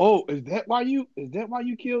why you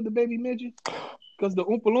killed the baby midget? Because the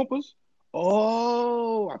Oompa Loompas?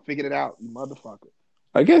 Oh, I figured it out, you motherfucker.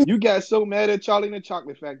 I guess You got so mad at Charlie and the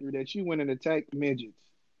Chocolate Factory that you went and attacked midgets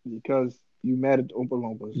because you mad at the Oompa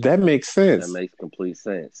Loompas. that makes That sense. makes complete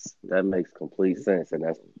sense. That makes complete sense, and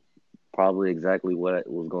that's probably exactly what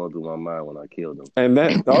was going through my mind when I killed him. And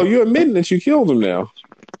you're admitting that you killed him now.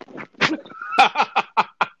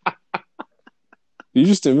 You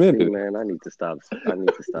just See, admitted it. man, I need to stop. I need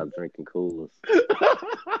to stop drinking coolers.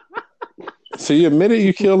 So you admitted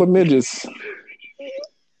you killed the midgets.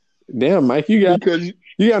 Damn, Mike, you got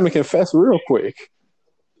me confess real quick.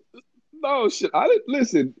 No shit. I didn't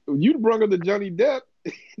listen. You brought up the Johnny Depp.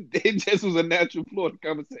 It just was a natural flow of the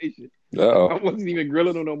conversation. I Uh-oh. wasn't even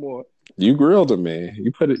grilling him no more. You grilled him, man.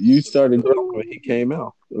 You started grilling when he came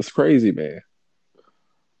out. It's crazy, man.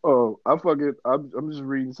 Oh, I'm just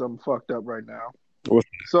reading something fucked up right now. What?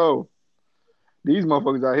 So these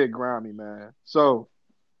motherfuckers out here grind me, man. So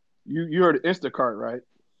you heard of Instacart, right?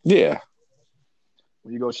 Yeah.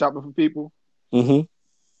 When you go shopping for people. Mm-hmm.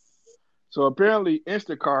 So apparently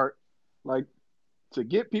Instacart, like, to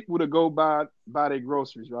get people to go buy their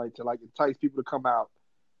groceries, right? To like entice people to come out.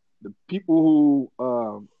 The people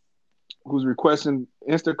who's requesting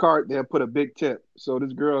Instacart, they'll put a big tip. So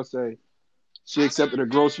this girl say she accepted a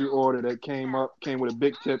grocery order that came with a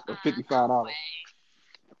big tip of $55.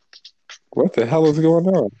 What the hell is going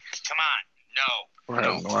on? Come on, no. I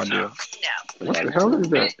have no idea. No. What the hell is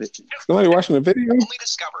that? Somebody watching the video? Only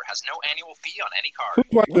Discover has no annual fee on any card. Who's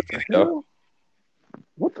watching What the the video? hell?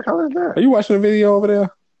 What the hell is that? Are you watching the video over there?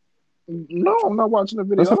 No, I'm not watching the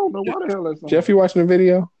video. I don't know why the hell that's on. Jeff, you watching the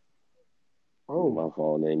video? Oh, my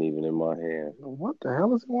phone ain't even in my hand. What the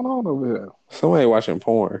hell is going on over here? Somebody watching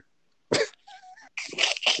porn.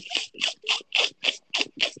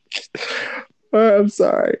 I'm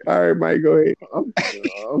sorry. All right, Mike, go ahead. I'm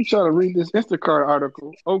trying to read this Instacart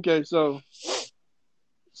article. Okay, so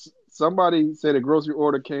somebody said a grocery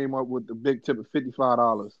order came up with the big tip of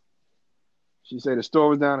 $55. She said the store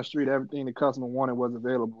was down the street. Everything the customer wanted was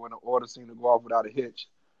available, and the order seemed to go off without a hitch.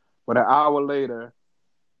 But an hour later,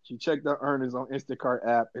 she checked her earnings on Instacart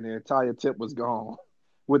app, and the entire tip was gone,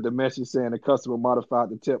 with the message saying the customer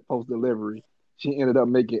modified the tip post delivery. She ended up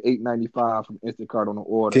making $8.95 from Instacart on the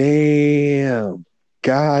order. Damn.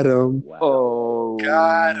 Got him. Wow. Oh,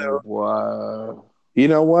 Got him. wow. You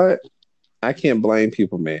know what? I can't blame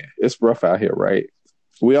people, man. It's rough out here, right?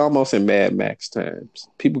 We almost in Mad Max times.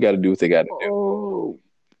 People got to do what they got to do. Oh,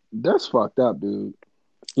 that's fucked up, dude.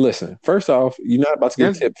 Listen, first off, you're not about to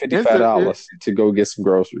get tipped $55 to go get some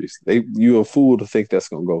groceries. You a fool to think that's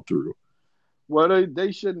gonna go through. Well,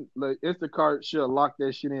 they shouldn't. Like, Instacart should lock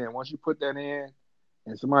that shit in. Once you put that in,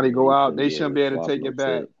 and somebody go out, they shouldn't be able to take it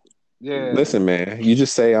back. Yeah. Listen, man, you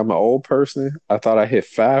just say I'm an old person. I thought I hit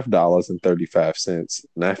 $5.35,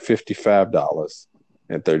 not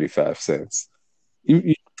 $55.35.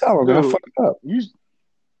 You tell them I fucked up. You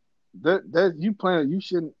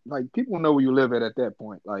shouldn't, like, people know where you live at that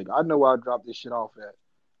point. Like, I know where I dropped this shit off at.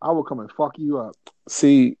 I will come and fuck you up.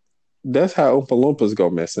 See, that's how Oompa Loompas go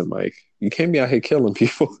missing, Mike. You can't be out here killing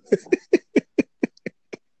people.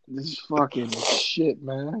 This is fucking shit,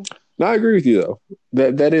 man. No, I agree with you though.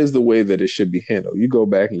 That is the way that it should be handled. You go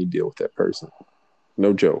back and you deal with that person.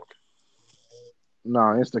 No joke. No,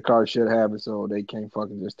 Instacart should have it so they can't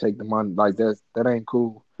fucking just take the money. Like, that ain't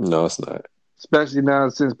cool. No, it's not. Especially now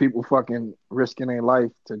since people fucking risking their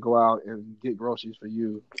life to go out and get groceries for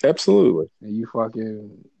you. Absolutely. And you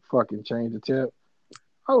fucking change the tip.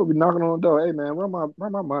 I would be knocking on the door. Hey man, where my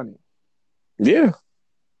money? Yeah.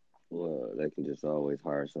 Well, they can just always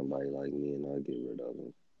hire somebody like me and I'll get rid of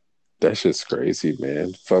them. That shit's crazy,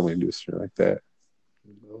 man. Fucking do shit like that.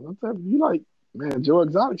 You like, man, Joe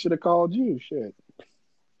Exotic should have called you. Shit.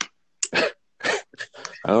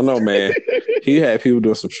 I don't know, man. He had people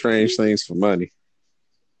doing some strange things for money.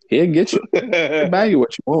 He'll get you. He'll buy you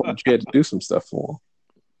what you want, but you had to do some stuff for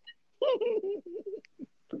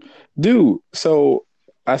him. Dude, so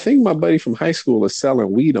I think my buddy from high school is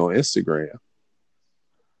selling weed on Instagram.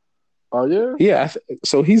 Oh, yeah? Yeah.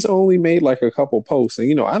 So he's only made like a couple posts.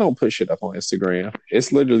 And, I don't put shit up on Instagram.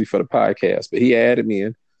 It's literally for the podcast. But he added me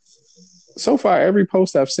in. So far, every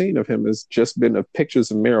post I've seen of him has just been of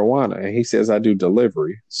pictures of marijuana. And he says I do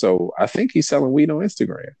delivery. So I think he's selling weed on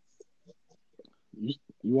Instagram. You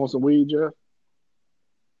want some weed, Jeff?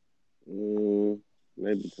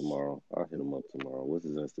 Maybe tomorrow. I'll hit him up tomorrow. What's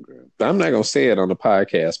his Instagram? I'm not going to say it on the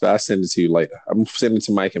podcast, but I'll send it to you later. I'm sending it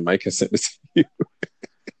to Mike, and Mike can send it to you.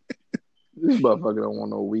 This motherfucker don't want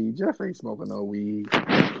no weed. Jeff ain't smoking no weed.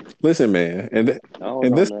 Listen, man.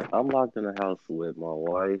 I'm locked in the house with my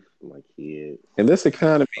wife, my kids. In this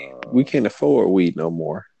economy, we can't afford weed no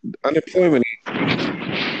more. Unemployment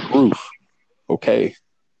is roof. Okay.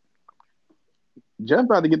 Jeff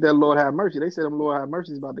about to get that Lord Have Mercy. They said them Lord Have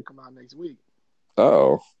Mercy is about to come out next week.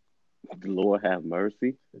 Oh, The Lord have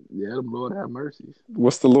mercy. Yeah, them Lord Have Mercies.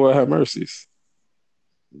 what's the Lord have mercies?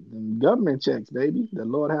 Them government checks, baby. The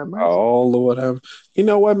Lord Have Mercy. Oh Lord have. You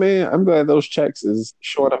know what, man? I'm glad those checks is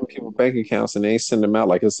showing up in people's bank accounts and they ain't send them out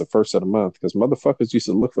like it's the first of the month because motherfuckers used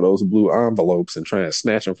to look for those blue envelopes and try and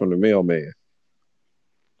snatch them from the mailman.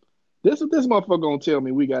 This motherfucker gonna tell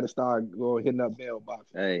me we got to start going hitting up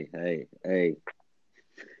mailboxes. Hey.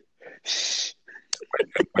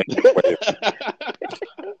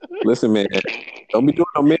 Listen, man, don't be doing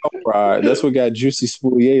no mail fraud. That's what got Juicy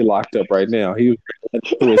Spoulier locked up right now. He was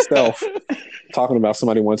to himself talking about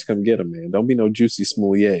somebody wants to come get him, man. Don't be no Juicy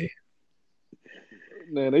Spoulier.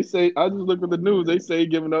 Man, they say I just looked at the news. They say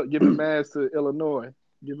giving masks to Illinois,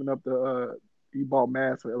 giving up the he bought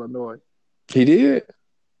masks for Illinois. He did.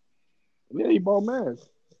 Yeah, he bought masks.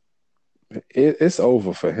 It's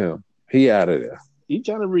over for him. He out of there. He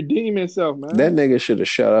trying to redeem himself, man. That nigga should have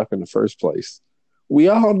shut up in the first place. We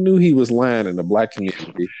all knew he was lying in the black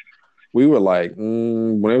community. We were like,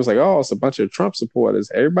 when it was like, oh, it's a bunch of Trump supporters.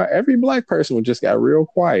 Every black person just got real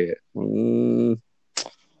quiet.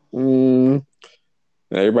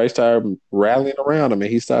 Everybody started rallying around him, and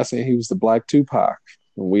he started saying he was the Black Tupac.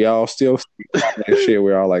 And we all still that shit.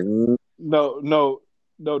 We're all like, No,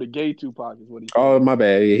 the gay Tupac is what he said. Oh, my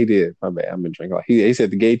bad. Yeah, he did. My bad. I've been drinking. He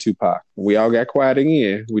said the gay Tupac. We all got quiet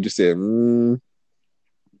again. We just said,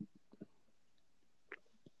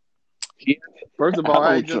 First of all,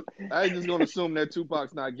 I ain't just gonna assume that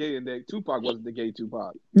Tupac's not gay and that Tupac wasn't the gay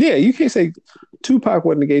Tupac. Yeah, you can't say Tupac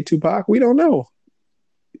wasn't the gay Tupac. We don't know.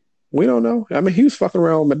 I mean, he was fucking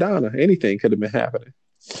around with Madonna. Anything could have been happening.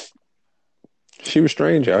 She was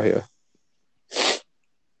strange out here.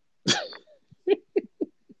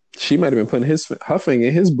 She might have been putting her finger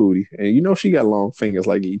in his booty, and you know she got long fingers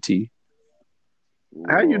like E.T.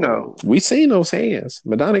 How you know? We seen those hands.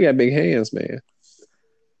 Madonna got big hands, man.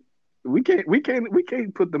 We can't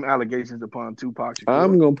put them allegations upon Tupac Shakur.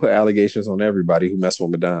 I'm gonna put allegations on everybody who messed with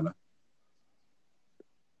Madonna.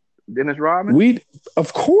 Dennis Rodman?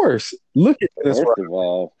 Of course. Look at Dennis Rodman. First of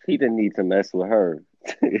all, he didn't need to mess with her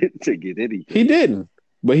to get anything. He didn't,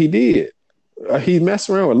 but he did. He messed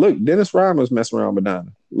around with. Look, Dennis Rodman was messing around with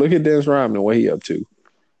Madonna. Look at Dennis Rodman and what he up to.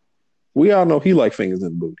 We all know he like fingers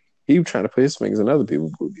in the booty. He was trying to put his fingers in other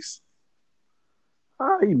people's booties.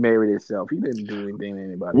 He married himself. He didn't do anything to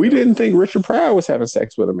anybody. We didn't think Richard Pryor was having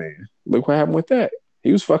sex with a man. Look what happened with that.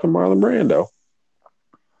 He was fucking Marlon Brando.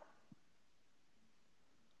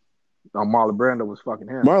 No, Marlon Brando was fucking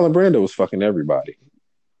him. Marlon Brando was fucking everybody.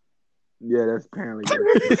 Yeah, that's apparently.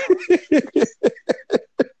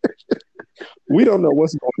 We don't know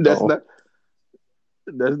what's going on.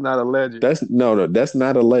 That's not alleged. That's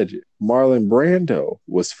not alleged. Marlon Brando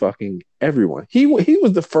was fucking everyone. He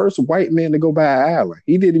was the first white man to go buy an island.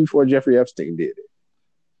 He did it before Jeffrey Epstein did it.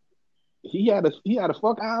 He had a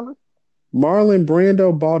fuck island. Marlon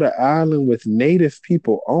Brando bought an island with native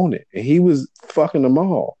people on it, and he was fucking them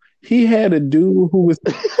all. He had a dude who was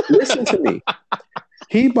listen to me.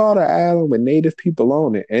 He bought an island with native people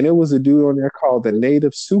on it, and it was a dude on there called the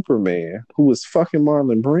Native Superman who was fucking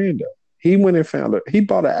Marlon Brando. He went and found her. He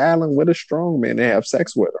bought an island with a strong man to have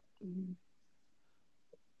sex with her.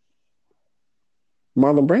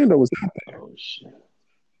 Marlon Brando was out there. Oh shit.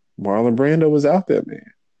 Marlon Brando was out there, man.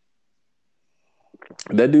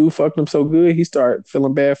 That dude fucked him so good, he started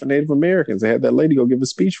feeling bad for Native Americans. They had that lady go give a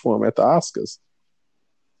speech for him at the Oscars.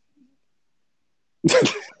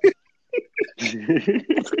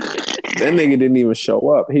 That nigga didn't even show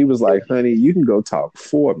up. He was like, honey, you can go talk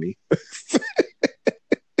for me.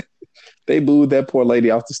 They booed that poor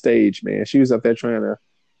lady off the stage, man. She was up there trying to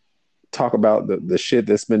talk about the shit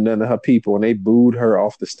that's been done to her people, and they booed her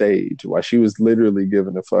off the stage while she was literally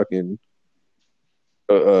giving a fucking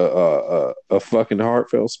a fucking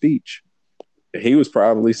heartfelt speech. He was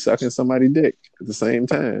probably sucking somebody's dick at the same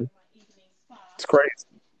time. It's crazy.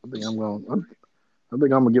 I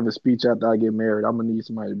think I'm gonna give a speech after I get married. I'm gonna need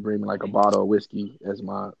somebody to bring me like a bottle of whiskey as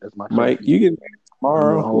my Mike, you get married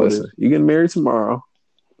tomorrow. Listen, you get married tomorrow.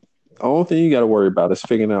 The only thing you got to worry about is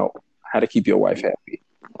figuring out how to keep your wife happy.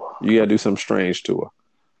 You got to do something strange to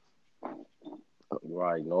her.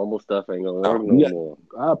 Right, normal stuff ain't gonna work no more.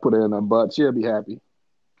 I'll put her in her butt. She'll be happy.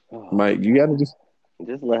 Mike, you got to just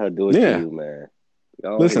let her do it to you, man.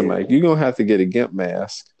 Listen, Mike, you're gonna have to get a GIMP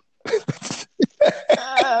mask.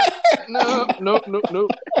 Nope.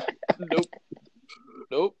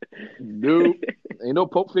 Ain't no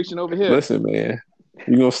Pulp Fiction over here. Listen, man,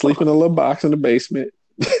 you're gonna sleep in a little box in the basement.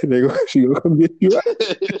 She gonna come get you out.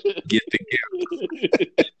 Get the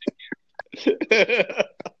GIMP.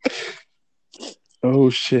 Oh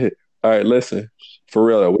shit. All right, listen. For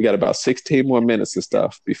real though, we got about 16 more minutes of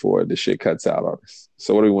stuff before this shit cuts out on us.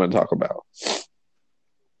 So what do we want to talk about?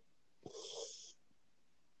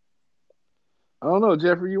 I don't know,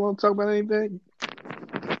 Jeffrey. You want to talk about anything?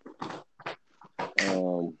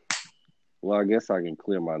 Well, I guess I can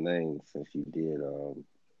clear my name since you did.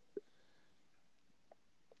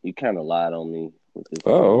 You kind of lied on me with this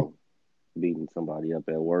Oh, beating somebody up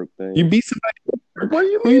at work thing. you beat somebody? What do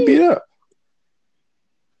you Who you mean? beat up?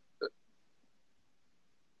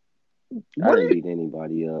 I didn't beat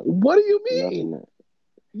anybody up. What do you mean?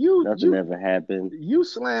 Nothing ever happened. You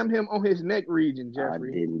slammed him on his neck region,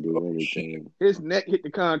 Jeffrey. I didn't do anything. His neck hit the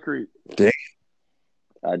concrete. Damn.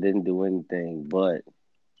 I didn't do anything, but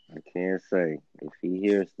I can say if he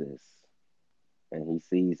hears this and he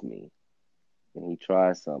sees me and he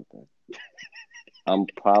tries something, I'm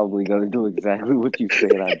probably gonna do exactly what you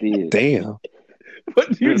said I did. Damn.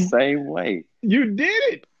 But The same way. You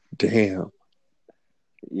did it. Damn.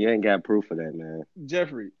 You ain't got proof of that, man.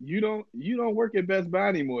 Jeffrey, you don't work at Best Buy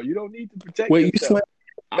anymore. You don't need to protect Wait, you yourself.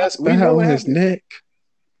 slammed Best Buy on his neck?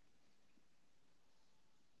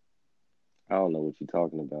 I don't know what you're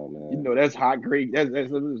talking about, man. You know that's hot grade.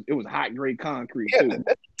 It was hot grade concrete Yeah, too.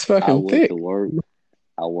 that's fucking thick. To work.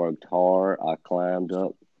 I worked hard. I climbed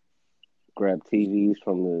up, grabbed TVs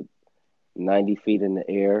from the 90 feet in the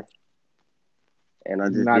air, and I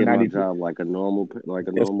just did my job like a normal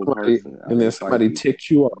person. And then somebody ticked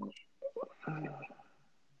you off.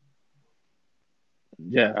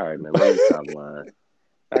 Yeah. All right, man. Let me stop lying.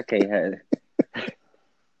 I can't have it.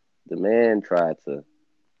 The man tried to.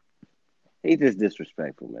 He's just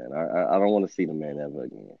disrespectful, man. I don't want to see the man ever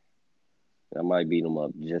again. I might beat him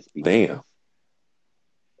up just because. Damn.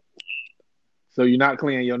 So you're not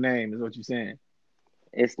clearing your name, is what you're saying?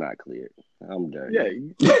 It's not clear. I'm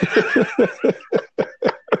dirty. Yeah.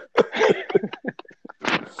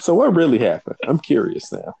 So what really happened? I'm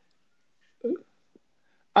curious now.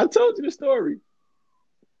 I told you the story.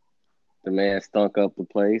 The man stunk up the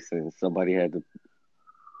place, and somebody had to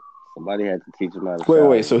teach him how to.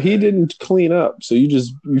 Wait. So he didn't clean up. So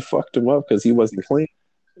you fucked him up because he wasn't clean.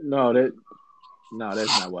 No, that's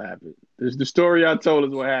not what happened. The story I told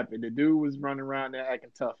is what happened. The dude was running around there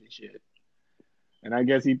acting tough and shit, and I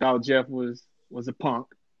guess he thought Jeff was a punk.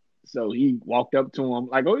 So he walked up to him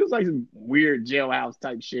it was like some weird jailhouse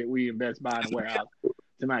type shit. We in Best Buy in the warehouse.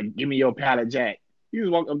 Somebody, give me your pallet jack. He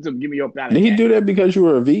just walked up to him, give me your pallet jack. Did he do that because you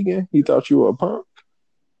were a vegan? He thought you were a punk?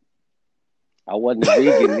 I wasn't a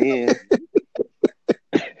vegan then.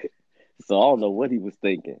 So I don't know what he was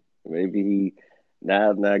thinking. Maybe he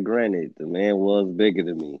now granted, the man was bigger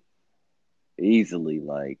than me. Easily,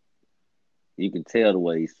 like you could tell the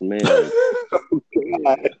way he smelled.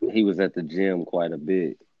 He was at the gym quite a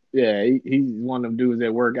bit. Yeah, he's one of them dudes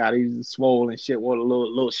that work out. He's swole and shit, wore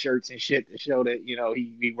little shirts and shit to show that,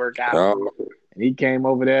 he work out. Oh. And he came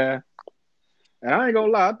over there. And I ain't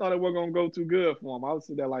gonna lie, I thought it wasn't gonna go too good for him. I was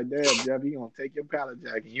sitting there like, damn, Jeff, he gonna take your pallet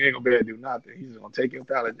jack and you ain't gonna be able to do nothing. He's just gonna take your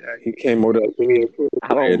pallet jack. He came over there. I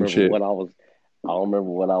don't remember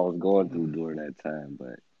what I was going through during that time,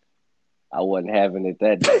 but I wasn't having it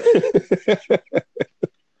that day.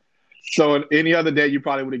 So any other day, you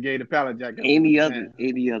probably would have gave the pallet jack. Any other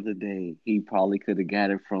day, he probably could have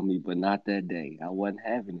got it from me, but not that day. I wasn't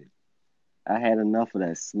having it. I had enough of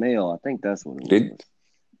that smell. I think that's what it was.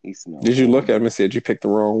 He smelled. Did you look at him and said you picked the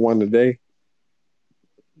wrong one today?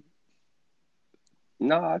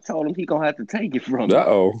 No, I told him he gonna have to take it from me.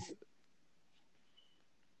 Uh-oh.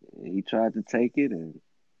 He tried to take it, and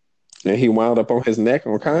he wound up on his neck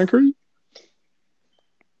on concrete?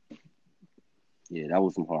 Yeah, that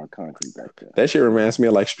was some hard concrete back there. That shit reminds me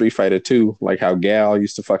of like Street Fighter 2, like how Gal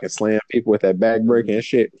used to fucking slam people with that back breaking and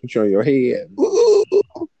shit, put you on your head.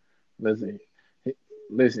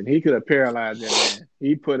 Listen, he could have paralyzed that man.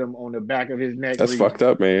 He put him on the back of his neck. That's fucked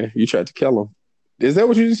up, man. You tried to kill him. Is that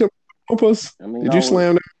what you just said? Did you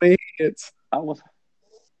slam them in their heads? I was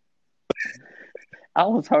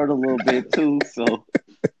hurt a little bit too, so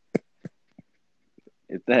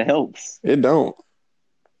if that helps. It don't.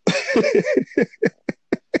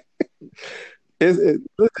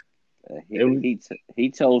 He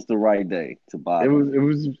chose the right day to buy.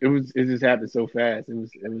 It just happened so fast. It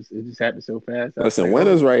just happened so fast. Listen,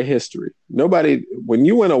 winners write history. When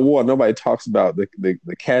you win a war, nobody talks about the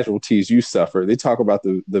casualties you suffer. They talk about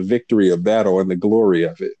the victory of battle and the glory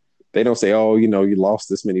of it. They don't say, oh, you lost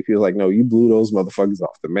this many people. Like, no, you blew those motherfuckers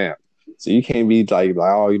off the map. So you can't be like,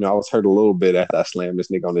 oh, I was hurt a little bit after I slammed this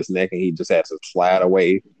nigga on his neck and he just had to slide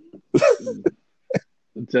away.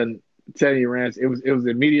 I'm telling you, Rance, it was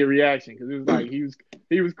immediate reaction because it was like he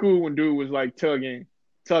was cool when dude was like tugging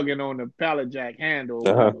tugging on the pallet jack handle or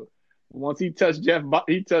Uh-huh. whatever. Once he touched Jeff's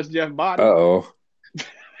body. Uh-oh.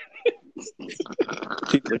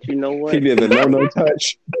 But you know He what? did the no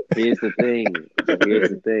touch. Here's the thing. Here's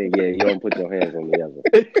the thing. Yeah, you don't put your hands on me ever.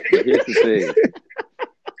 But here's the thing.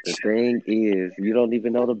 The thing is, you don't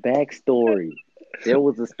even know the backstory. There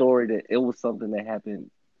was a story that it was something that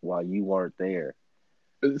happened while you weren't there.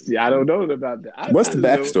 See, I don't know about that. What's the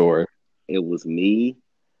backstory? It was me.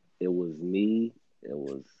 It was me. It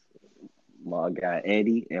was my guy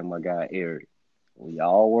Eddie and my guy Eric. We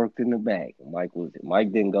all worked in the back.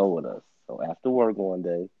 Mike didn't go with us. So after work one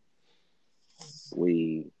day,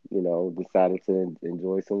 we, decided to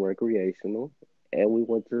enjoy some recreational, and we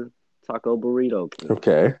went to Taco Burrito King.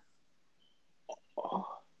 Okay.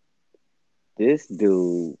 This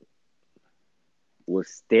dude was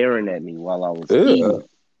staring at me while I was eating.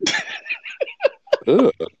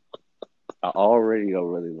 Ugh. I already don't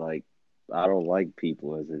really I don't like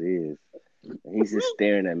people as it is. And he's just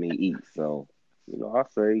staring at me eat. So, I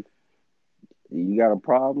say, you got a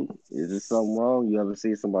problem? Is there something wrong? You ever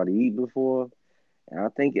seen somebody eat before? And I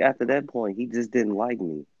think after that point, he just didn't like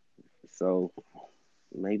me. So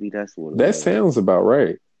maybe that's what it That was. sounds about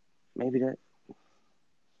right. Maybe that.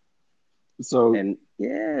 So And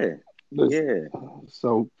yeah.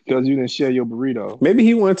 So because you didn't share your burrito, Maybe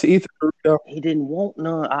he wanted to eat the burrito. He didn't want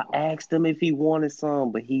none. I asked him if he wanted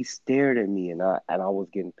some, but he stared at me, and I was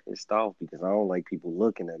getting pissed off because I don't like people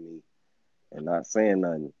looking at me and not saying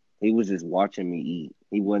nothing. He was just watching me eat.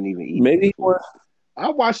 He wasn't even eating. Maybe he was. I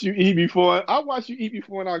watched you eat before.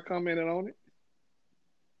 And I commented on it.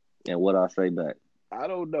 And what I say back? I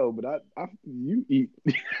don't know, but you eat.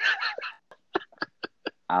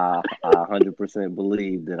 I 100%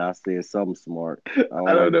 believe that I said something smart. I don't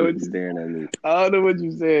know like what people staring at me. I don't know what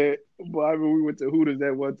you said, but I mean, we went to Hooters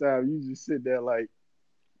that one time. You just sit there like,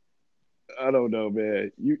 I don't know,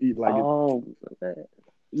 man. You eat like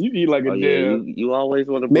you eat like a damn. Yeah, you always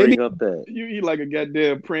want to bring up that. You eat like a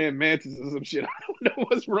goddamn praying mantis or some shit. I don't know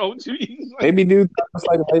what's wrong with you. Maybe dude was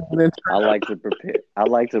like I like to prepare. I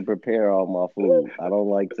like to prepare all my food. I don't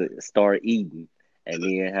like to start eating and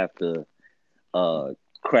then have to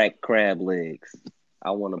crack crab legs.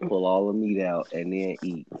 I want to pull all the meat out and then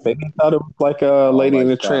eat. Maybe he thought it was like a Lady in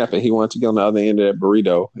the Tramp, and he wanted to get on the other end of that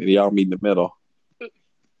burrito, and y'all meet in the middle.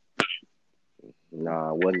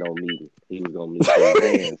 Nah, wasn't no meeting. He was gonna meet with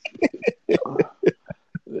his hands.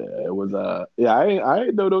 Yeah, it was. I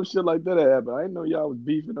ain't know no shit like that happened. I didn't know y'all was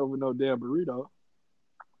beefing over no damn burrito.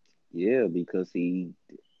 Yeah, because we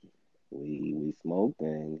smoked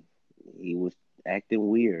and he was acting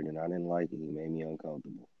weird, and I didn't like it. He made me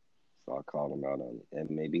uncomfortable, so I called him out on it. And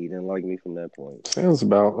maybe he didn't like me from that point. Sounds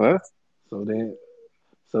about that. So then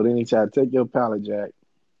he tried to take your pallet jack.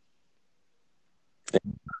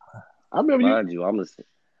 I remember Mind you, I'm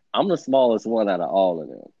the smallest one out of all of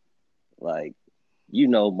them. Like,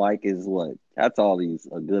 Mike is what? How tall he's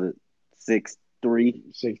a good 6'3".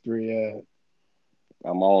 6'3", yeah.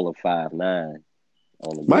 I'm all of 5'9".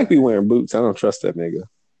 Mike be wearing boots. I don't trust that nigga.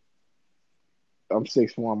 I'm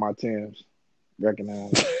 6'4" on my Timbs.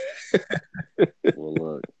 Recognize. Well,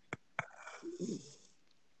 look,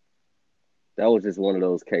 that was just one of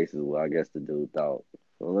those cases where I guess the dude thought,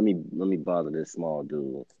 well, let me bother this small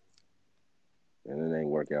dude. And it ain't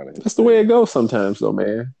work out. That's the way it goes sometimes, though,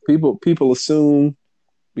 man. People assume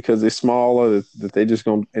because they're smaller that they just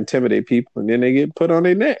gonna intimidate people, and then they get put on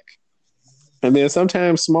their neck. And then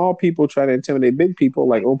sometimes small people try to intimidate big people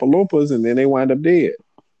like Oompa Loompas, and then they wind up dead.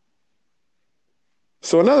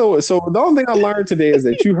 So in other words, the only thing I learned today is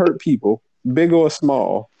that you hurt people, big or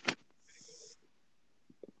small.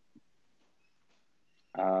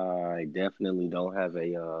 I definitely don't have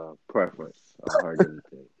a preference on hurt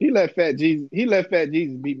anything. He let Fat Jesus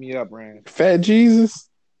beat me up, Rand. Fat Jesus?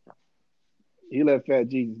 He let Fat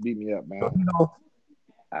Jesus beat me up, man.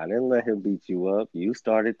 I didn't let him beat you up. You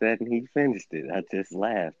started that and he finished it. I just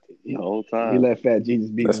laughed the whole time. He let Fat Jesus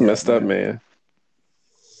beat me up. That's messed up, man.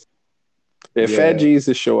 If Fat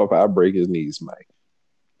Jesus show up, I'll break his knees, Mike.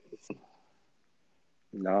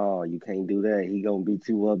 No, you can't do that. He gonna beat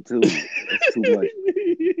you up too. That's too much.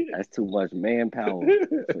 That's too much manpower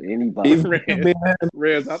for anybody.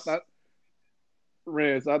 Rez, I thought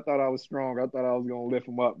I was strong. I thought I was gonna lift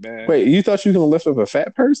him up, man. Wait, you thought you were gonna lift up a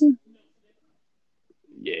fat person?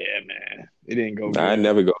 Yeah, man. It didn't go. Nah, I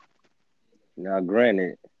never go. Now,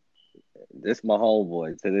 granted, this my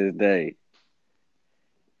homeboy to this day.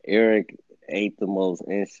 Eric ain't the most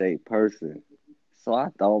in shape person, so I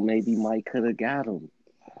thought maybe Mike could have got him.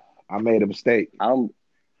 I made a mistake.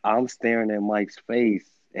 I'm staring at Mike's face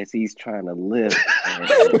as he's trying to lift.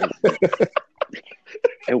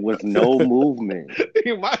 It was no movement.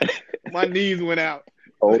 my knees went out.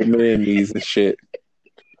 Old man knees and shit.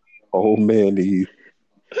 Old man knees.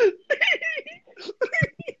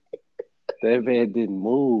 That man didn't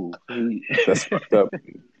move. That's fucked up.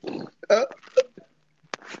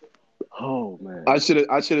 Oh man, I should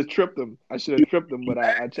have tripped him. But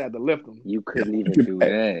I tried to lift him. you couldn't even do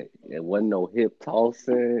that. It wasn't no hip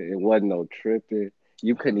tossing. It wasn't no tripping.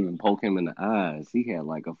 You couldn't even poke him in the eyes. He had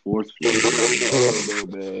like a force field. Oh,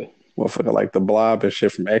 man. Motherfucker like the Blob and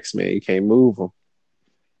shit from X-Men. You can't move him.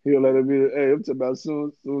 He'll let it be. Hey, I'm talking about as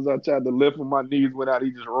soon as I tried to lift him, my knees went out. He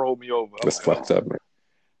just rolled me over. That's fucked up, man.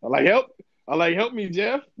 Help me,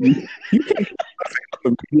 Jeff.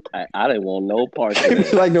 I didn't want no part of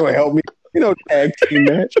that. Like, no, help me. Tag team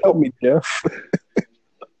match. Help me, Jeff.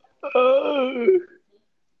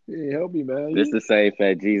 Yeah, help me, man. This the same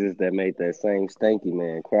Fat Jesus that made that same stanky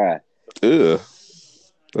man cry. Ugh.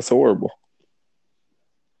 That's horrible.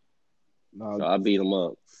 No, So I beat him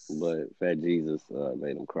up, but Fat Jesus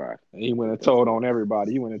made him cry. he went and told on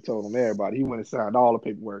everybody. He went and signed all the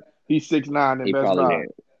paperwork. He's 6'9" and He best probably ride.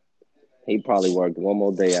 He probably worked one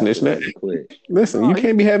more day after Snitch that net. and quit. Listen, you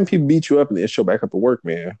can't be having people beat you up and then show back up to work,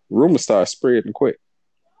 man. Rumors start spreading quick.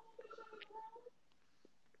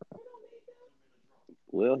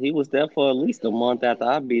 Well, he was there for at least a month after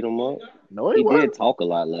I beat him up. No, He wasn't. did talk a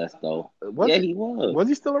lot less, though. Was he? He was. Was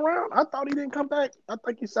he still around? I thought he didn't come back. I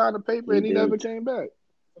think he signed the paper He and he did. never came back.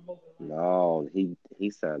 No, he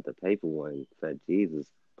signed the paper when Fat Jesus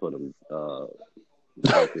put him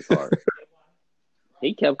broke his heart.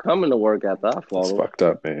 He kept coming to work after I That's fought him. fucked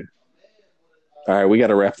up, man. All right, we got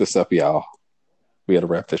to wrap this up, y'all. We got to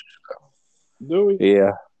wrap this shit up. Do we?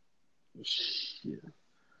 Yeah. Shit.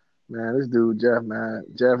 Man, this dude Jeff, man.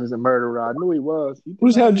 Jeff is a murderer. I knew he was. We'll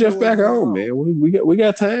just have Jeff back on, man. We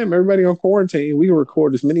got time. Everybody on quarantine. We can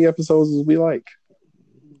record as many episodes as we like.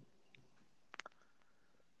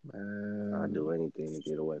 Man, I'd do anything to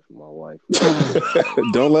get away from my wife.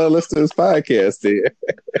 Don't let her listen to this podcast, then.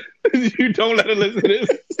 You don't let her listen to this.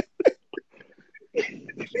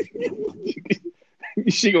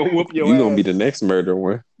 She gonna whoop your You ass. gonna be the next murder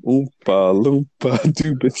one. Oompa loompa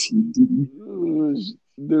doopa.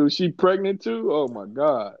 Dude, she pregnant too? Oh my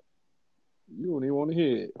God. You don't even want to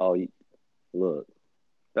hear it. Oh, look,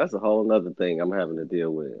 that's a whole nother thing I'm having to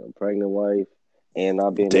deal with. A pregnant wife and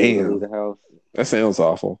not being able to leave the house. That sounds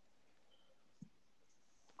awful.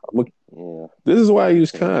 Yeah. This is why I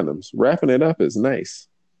use condoms. Wrapping it up is nice.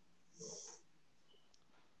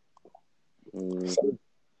 Mm.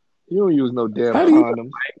 You don't use no damn How do you- condoms.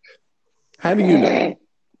 How do you know?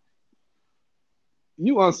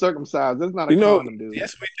 You uncircumcised. That's not a You know, condom, dude.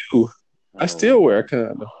 yes, we do. I still wear a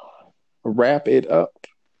condom. Wrap it up.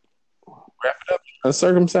 Wrap it up.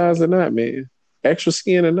 Uncircumcised or not, man. Extra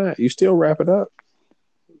skin or not, you still wrap it up.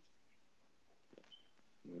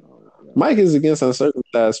 Mike is against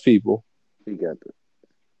uncircumcised people. He got the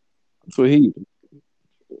That's what he.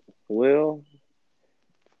 well.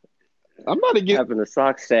 I'm not against. Having a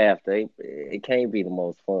sock shaft, it can't be the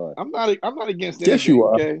most fun. I'm not against anything. Yes, you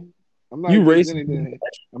are. Okay. I'm not You against racist. anything.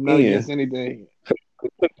 I'm not Yeah. against anything.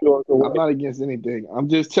 I'm not against anything. I'm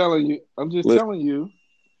just telling you. Listen. Telling you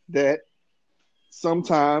that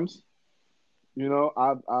sometimes,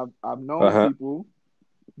 I've known people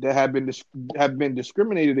that have been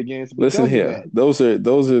discriminated against. Listen because of here. Those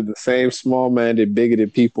are the same small-minded,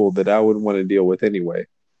 bigoted people that I wouldn't want to deal with anyway.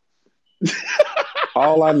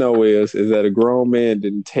 All I know is that a grown man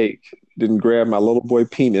didn't grab my little boy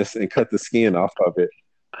penis and cut the skin off of it.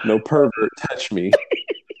 No pervert touched me.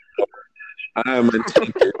 I am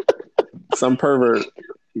untainted. Some pervert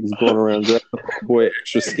is going around grabbing the little boy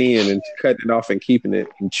extra skin and cutting it off and keeping it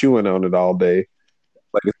and chewing on it all day,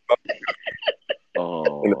 like it's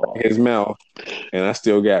in his mouth, and I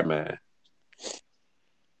still got mine.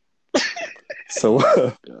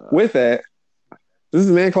 So with that, this is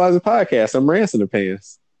the Man Closet Podcast. I'm Ransom the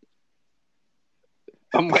Pants.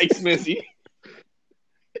 I'm Mike Smithy.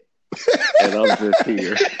 And I'm just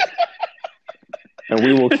here. And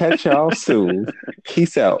we will catch y'all soon.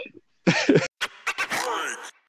 Peace out.